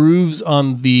 43 grooves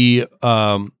on the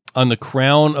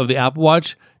crown of the Apple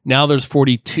Watch. Now there's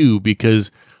 42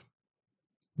 because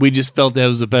we just felt that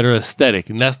was a better aesthetic,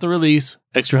 and that's the release.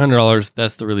 Extra $100.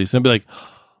 That's the release. And I'd be like,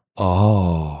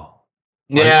 oh,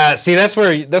 yeah. See, that's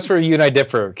where you and I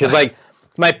differ, because like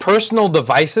my personal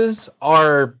devices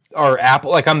are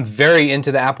Apple. Like I'm very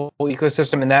into the Apple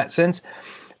ecosystem in that sense.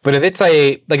 But if it's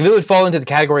if it would fall into the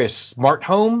category of smart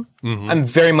home, I'm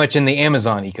very much in the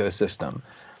Amazon ecosystem.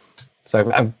 So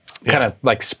I've kind of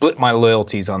like split my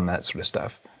loyalties on that sort of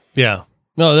stuff. Yeah.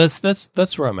 No,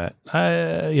 that's where I'm at.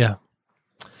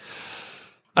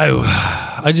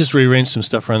 I just rearranged some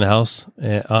stuff around the house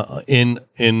in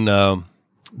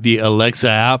the Alexa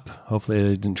app.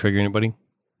 Hopefully it didn't trigger anybody.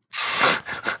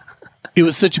 It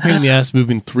was such a pain in the ass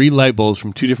moving 3 light bulbs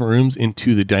from 2 different rooms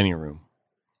into the dining room.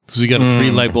 So we got a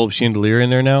 3 light bulb chandelier in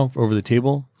there now over the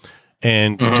table,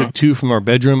 and took 2 from our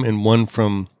bedroom and 1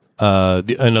 from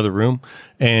another room,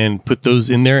 and put those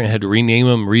in there and had to rename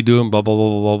them, redo them, blah blah blah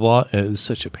blah blah blah. It was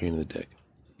such a pain in the dick.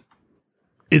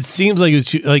 It seems like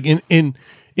it's like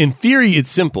in theory it's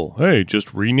simple. Hey,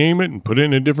 just rename it and put it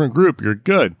in a different group. You're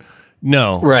good.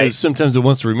 No, right. Sometimes it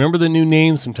wants to remember the new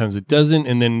name, sometimes it doesn't,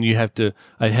 and then you have to.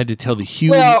 I had to tell the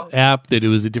Hue app that it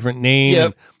was a different name.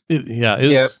 Yep.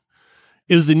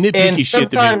 It was the nitpicky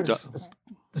shit that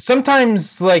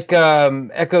sometimes like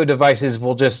Echo devices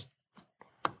will just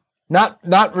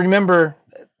not remember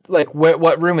like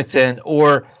what room it's in,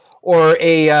 or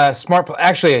a smart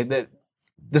actually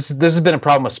this has been a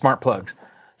problem with smart plugs.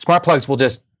 Smart plugs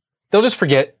they'll just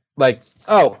forget, like,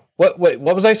 oh, what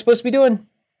was I supposed to be doing?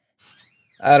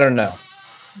 I don't know.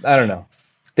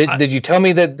 Did you tell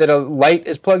me that a light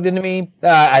is plugged into me?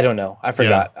 I don't know. I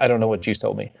forgot. Yeah. I don't know what you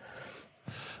told me.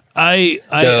 I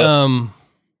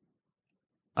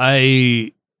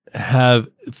have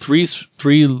three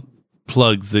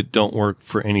plugs that don't work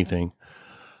for anything.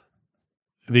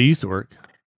 They used to work.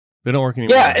 They don't work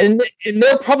anymore. Yeah, and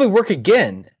they'll probably work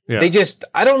again. Yeah. They just,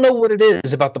 I don't know what it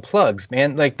is about the plugs,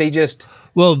 man. Like they just.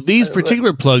 Well, these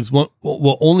particular plugs will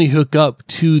only hook up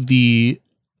to the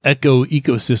Echo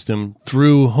ecosystem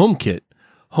through HomeKit.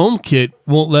 HomeKit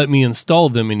won't let me install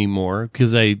them anymore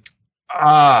because I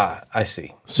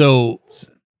see. So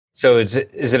is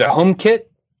it a HomeKit?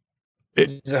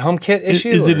 Is it a HomeKit issue?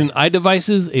 Is it an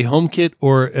iDevices, a HomeKit,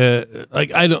 or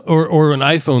or an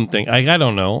iPhone thing? I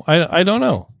don't know. I don't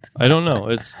know.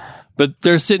 But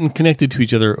they're sitting connected to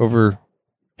each other over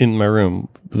in my room,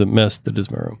 the mess that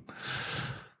is my room.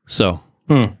 So,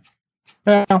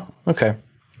 yeah, okay.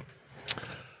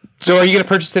 So, are you going to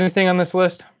purchase anything on this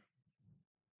list?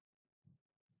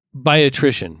 By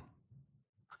attrition.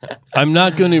 I'm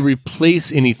not going to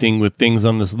replace anything with things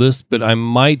on this list, but I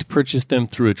might purchase them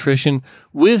through attrition,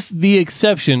 with the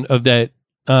exception of that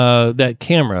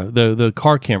camera, the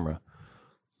car camera.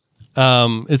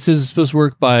 It says it's supposed to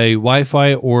work by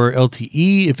Wi-Fi or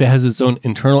LTE. If it has its own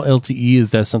internal LTE,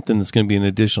 is that something that's going to be an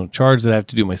additional charge that I have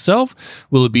to do myself?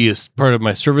 Will it be a part of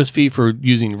my service fee for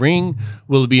using Ring?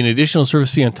 Will it be an additional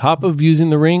service fee on top of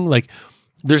using the Ring? Like,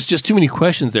 there's just too many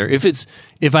questions there.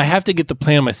 If I have to get the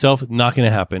plan myself, not going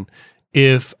to happen.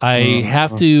 If I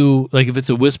have to, like, if it's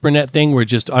a WhisperNet thing where it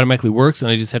just automatically works and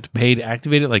I just have to pay to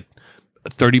activate it, like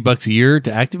 $30 a year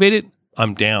to activate it,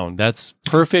 I'm down. That's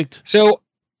perfect. So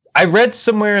I read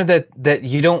somewhere that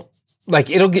you don't, like,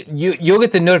 you'll get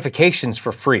the notifications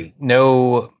for free.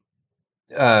 No,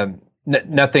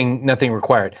 nothing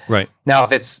required. Right. Now,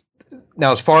 as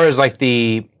far as like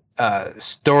the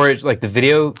storage, like the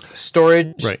video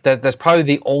storage, right, that's probably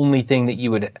the only thing that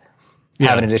you would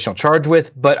have an additional charge with.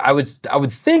 But I would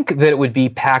think that it would be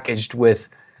packaged with,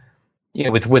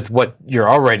 with what you're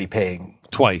already paying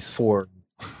twice for,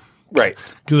 right?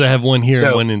 Because I have one here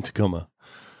and one in Tacoma.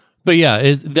 But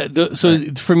yeah,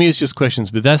 for me, it's just questions.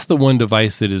 But that's the one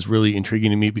device that is really intriguing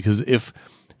to me, because if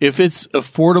it's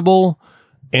affordable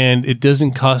and it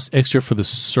doesn't cost extra for the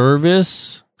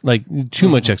service, like too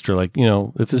much extra, like,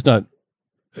 if it's not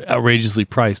outrageously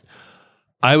priced,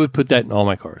 I would put that in all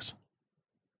my cars.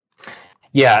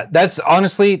 Yeah, that's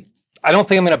honestly, I don't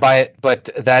think I'm going to buy it,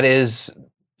 but that is,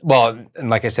 well,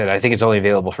 and like I said, I think it's only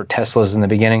available for Teslas in the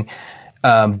beginning.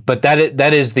 But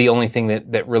that is the only thing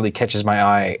that really catches my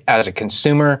eye as a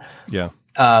consumer. Yeah.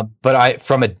 But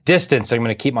from a distance, I'm going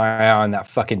to keep my eye on that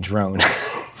fucking drone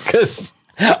because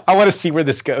I want to see where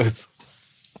this goes.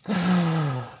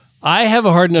 I have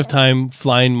a hard enough time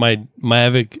flying my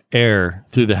Mavic Air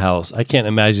through the house. I can't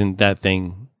imagine that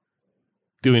thing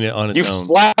doing it on its own. You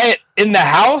fly it in the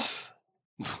house?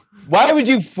 Why would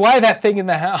you fly that thing in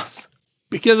the house?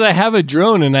 Because I have a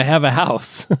drone and I have a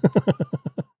house.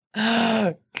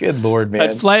 Good Lord, man.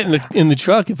 I'd fly it in the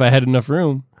truck if I had enough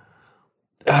room.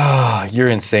 Oh, you're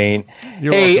insane.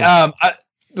 You're hey, welcome.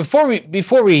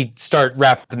 before we start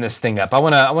wrapping this thing up, I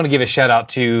wanna give a shout out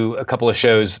to a couple of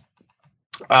shows.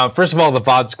 First of all, the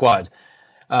VOD Squad,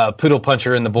 Poodle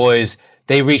Puncher and the boys.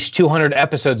 They reached 200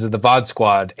 episodes of the VOD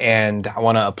Squad, and I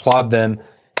want to applaud them.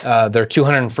 Their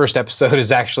 201st episode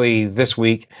is actually this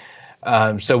week.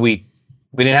 So we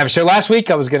didn't have a show last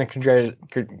week. I was going to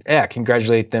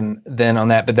congratulate them then on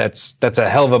that, but that's a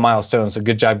hell of a milestone. So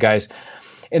good job, guys.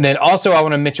 And then also I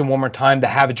want to mention one more time the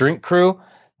Have a Drink crew.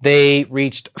 They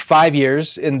reached 5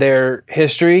 years in their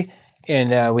history,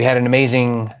 and we had an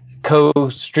amazing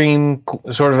co-stream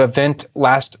sort of event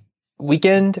last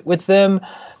weekend with them.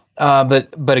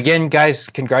 But again, guys,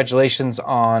 congratulations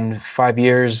on 5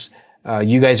 years.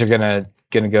 You guys are gonna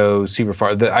go super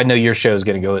far. I know your show is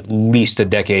gonna go at least a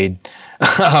decade.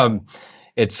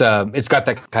 It's got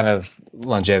that kind of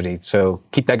longevity, so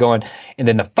keep that going. And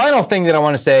then the final thing that I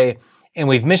want to say, and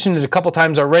we've mentioned it a couple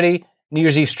times already, New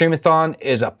Year's Eve Streamathon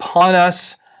is upon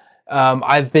us.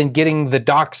 I've been getting the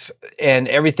docs and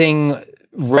everything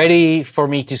ready for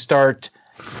me to start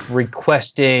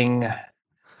requesting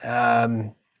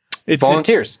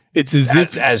volunteers. It's as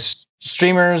if as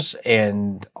streamers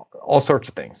and all sorts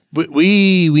of things.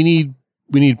 We need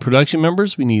production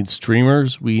members, we need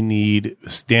streamers, we need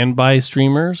standby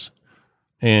streamers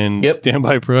and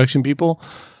standby production people.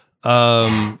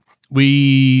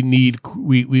 We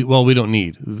don't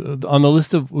need on the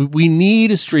list of we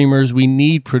need streamers, we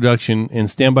need production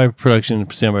and standby production and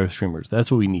standby streamers.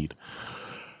 That's what we need.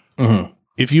 Mm-hmm.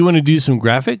 If you want to do some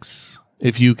graphics,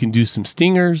 if you can do some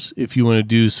stingers, if you want to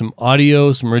do some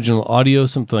audio, some original audio,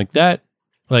 something like that,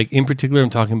 like in particular, I'm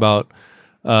talking about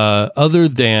other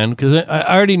than, because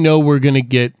I already know we're going to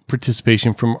get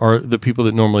participation from the people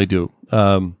that normally do.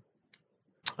 BBJ,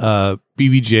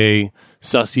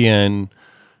 Sasien,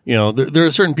 there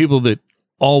are certain people that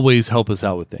always help us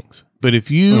out with things. But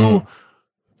if you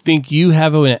think you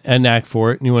have a knack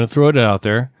for it and you want to throw it out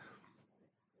there,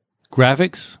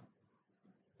 graphics,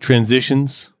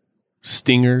 transitions,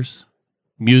 stingers,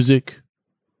 music,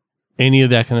 any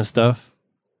of that kind of stuff,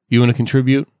 you want to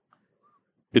contribute,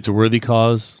 it's a worthy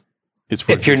cause.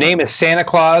 If your name is Santa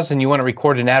Claus and you want to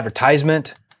record an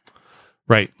advertisement.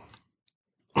 Right.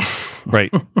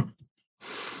 Right.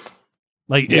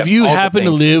 Like if you happen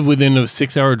to live within a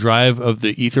 6-hour drive of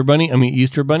the Easter Bunny,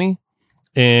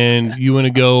 and you want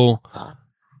to go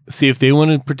see if they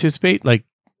want to participate, like,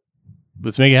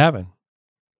 let's make it happen.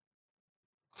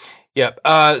 Yep.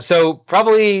 So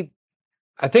probably,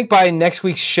 I think by next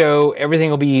week's show, everything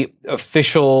will be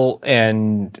official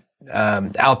and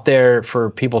out there for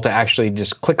people to actually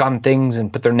just click on things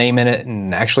and put their name in it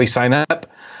and actually sign up.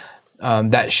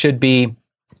 That should be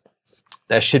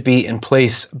in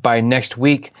place by next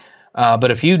week.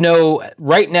 But if you know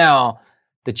right now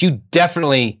that you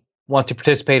definitely want to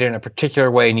participate in a particular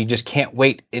way and you just can't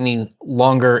wait any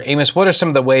longer, Amos, what are some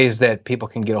of the ways that people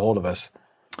can get a hold of us?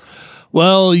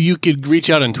 Well, you could reach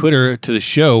out on Twitter to the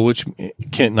show, which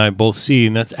Kent and I both see,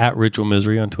 and that's at Ritual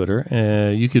Misery on Twitter.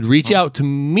 You could reach out to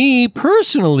me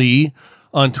personally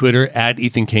on Twitter at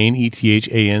Ethan Caine,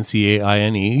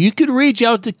 ETHANCAINE. You could reach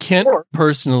out to Kent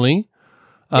personally.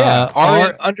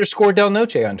 RM_Del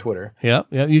Noche on Twitter. Yeah,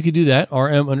 you could do that,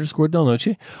 RM_Del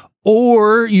Noche.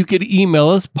 Or you could email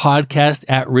us,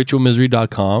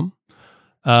 podcast@ritualmisery.com.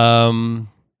 You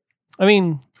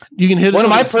can hit us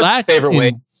on Slack, favorite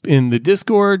ways. In the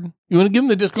Discord. You want to give them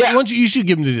the Discord? Yeah. You should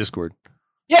give them the Discord.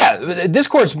 Yeah,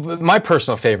 Discord's my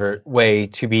personal favorite way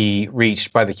to be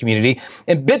reached by the community.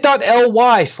 And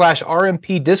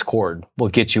bit.ly/RMP Discord will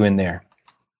get you in there.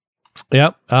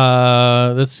 Yep.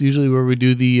 That's usually where we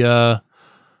do the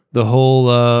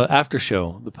whole after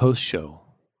show, the post show.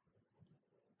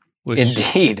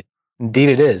 Indeed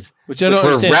it is. Which I don't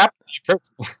understand.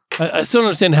 I still don't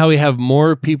understand how we have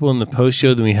more people in the post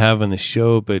show than we have on the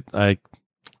show, but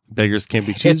beggars can't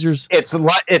be choosers. It's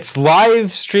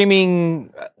live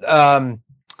streaming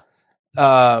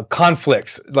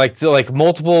conflicts, like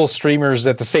multiple streamers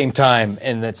at the same time,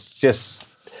 and it's just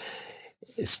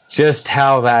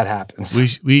how that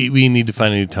happens. We need to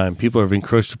find a new time. People have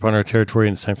encroached upon our territory,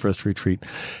 and it's time for us to retreat.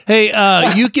 Hey,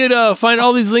 you could find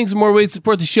all these links and more ways to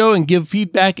support the show and give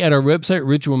feedback at our website,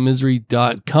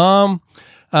 ritualmisery.com.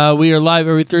 We are live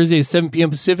every Thursday at 7 p.m.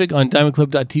 Pacific on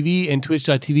diamondclub.tv and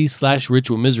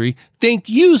twitch.tv/ritualmisery. Thank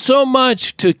you so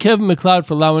much to Kevin MacLeod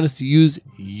for allowing us to use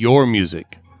your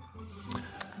music.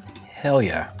 Hell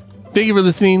yeah. Thank you for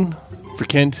listening. For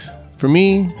Kent, for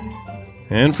me,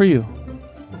 and for you.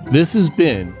 This has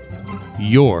been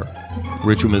your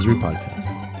Ritual Misery Podcast.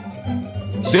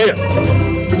 See ya.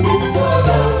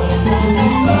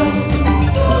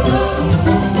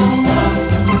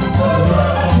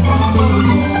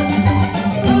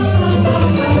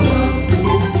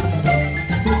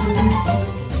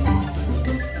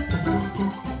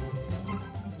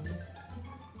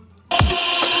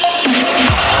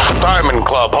 Diamond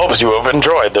Club hopes you have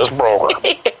enjoyed this program.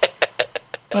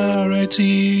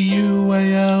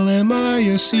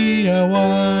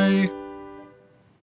 RITUALMISCLY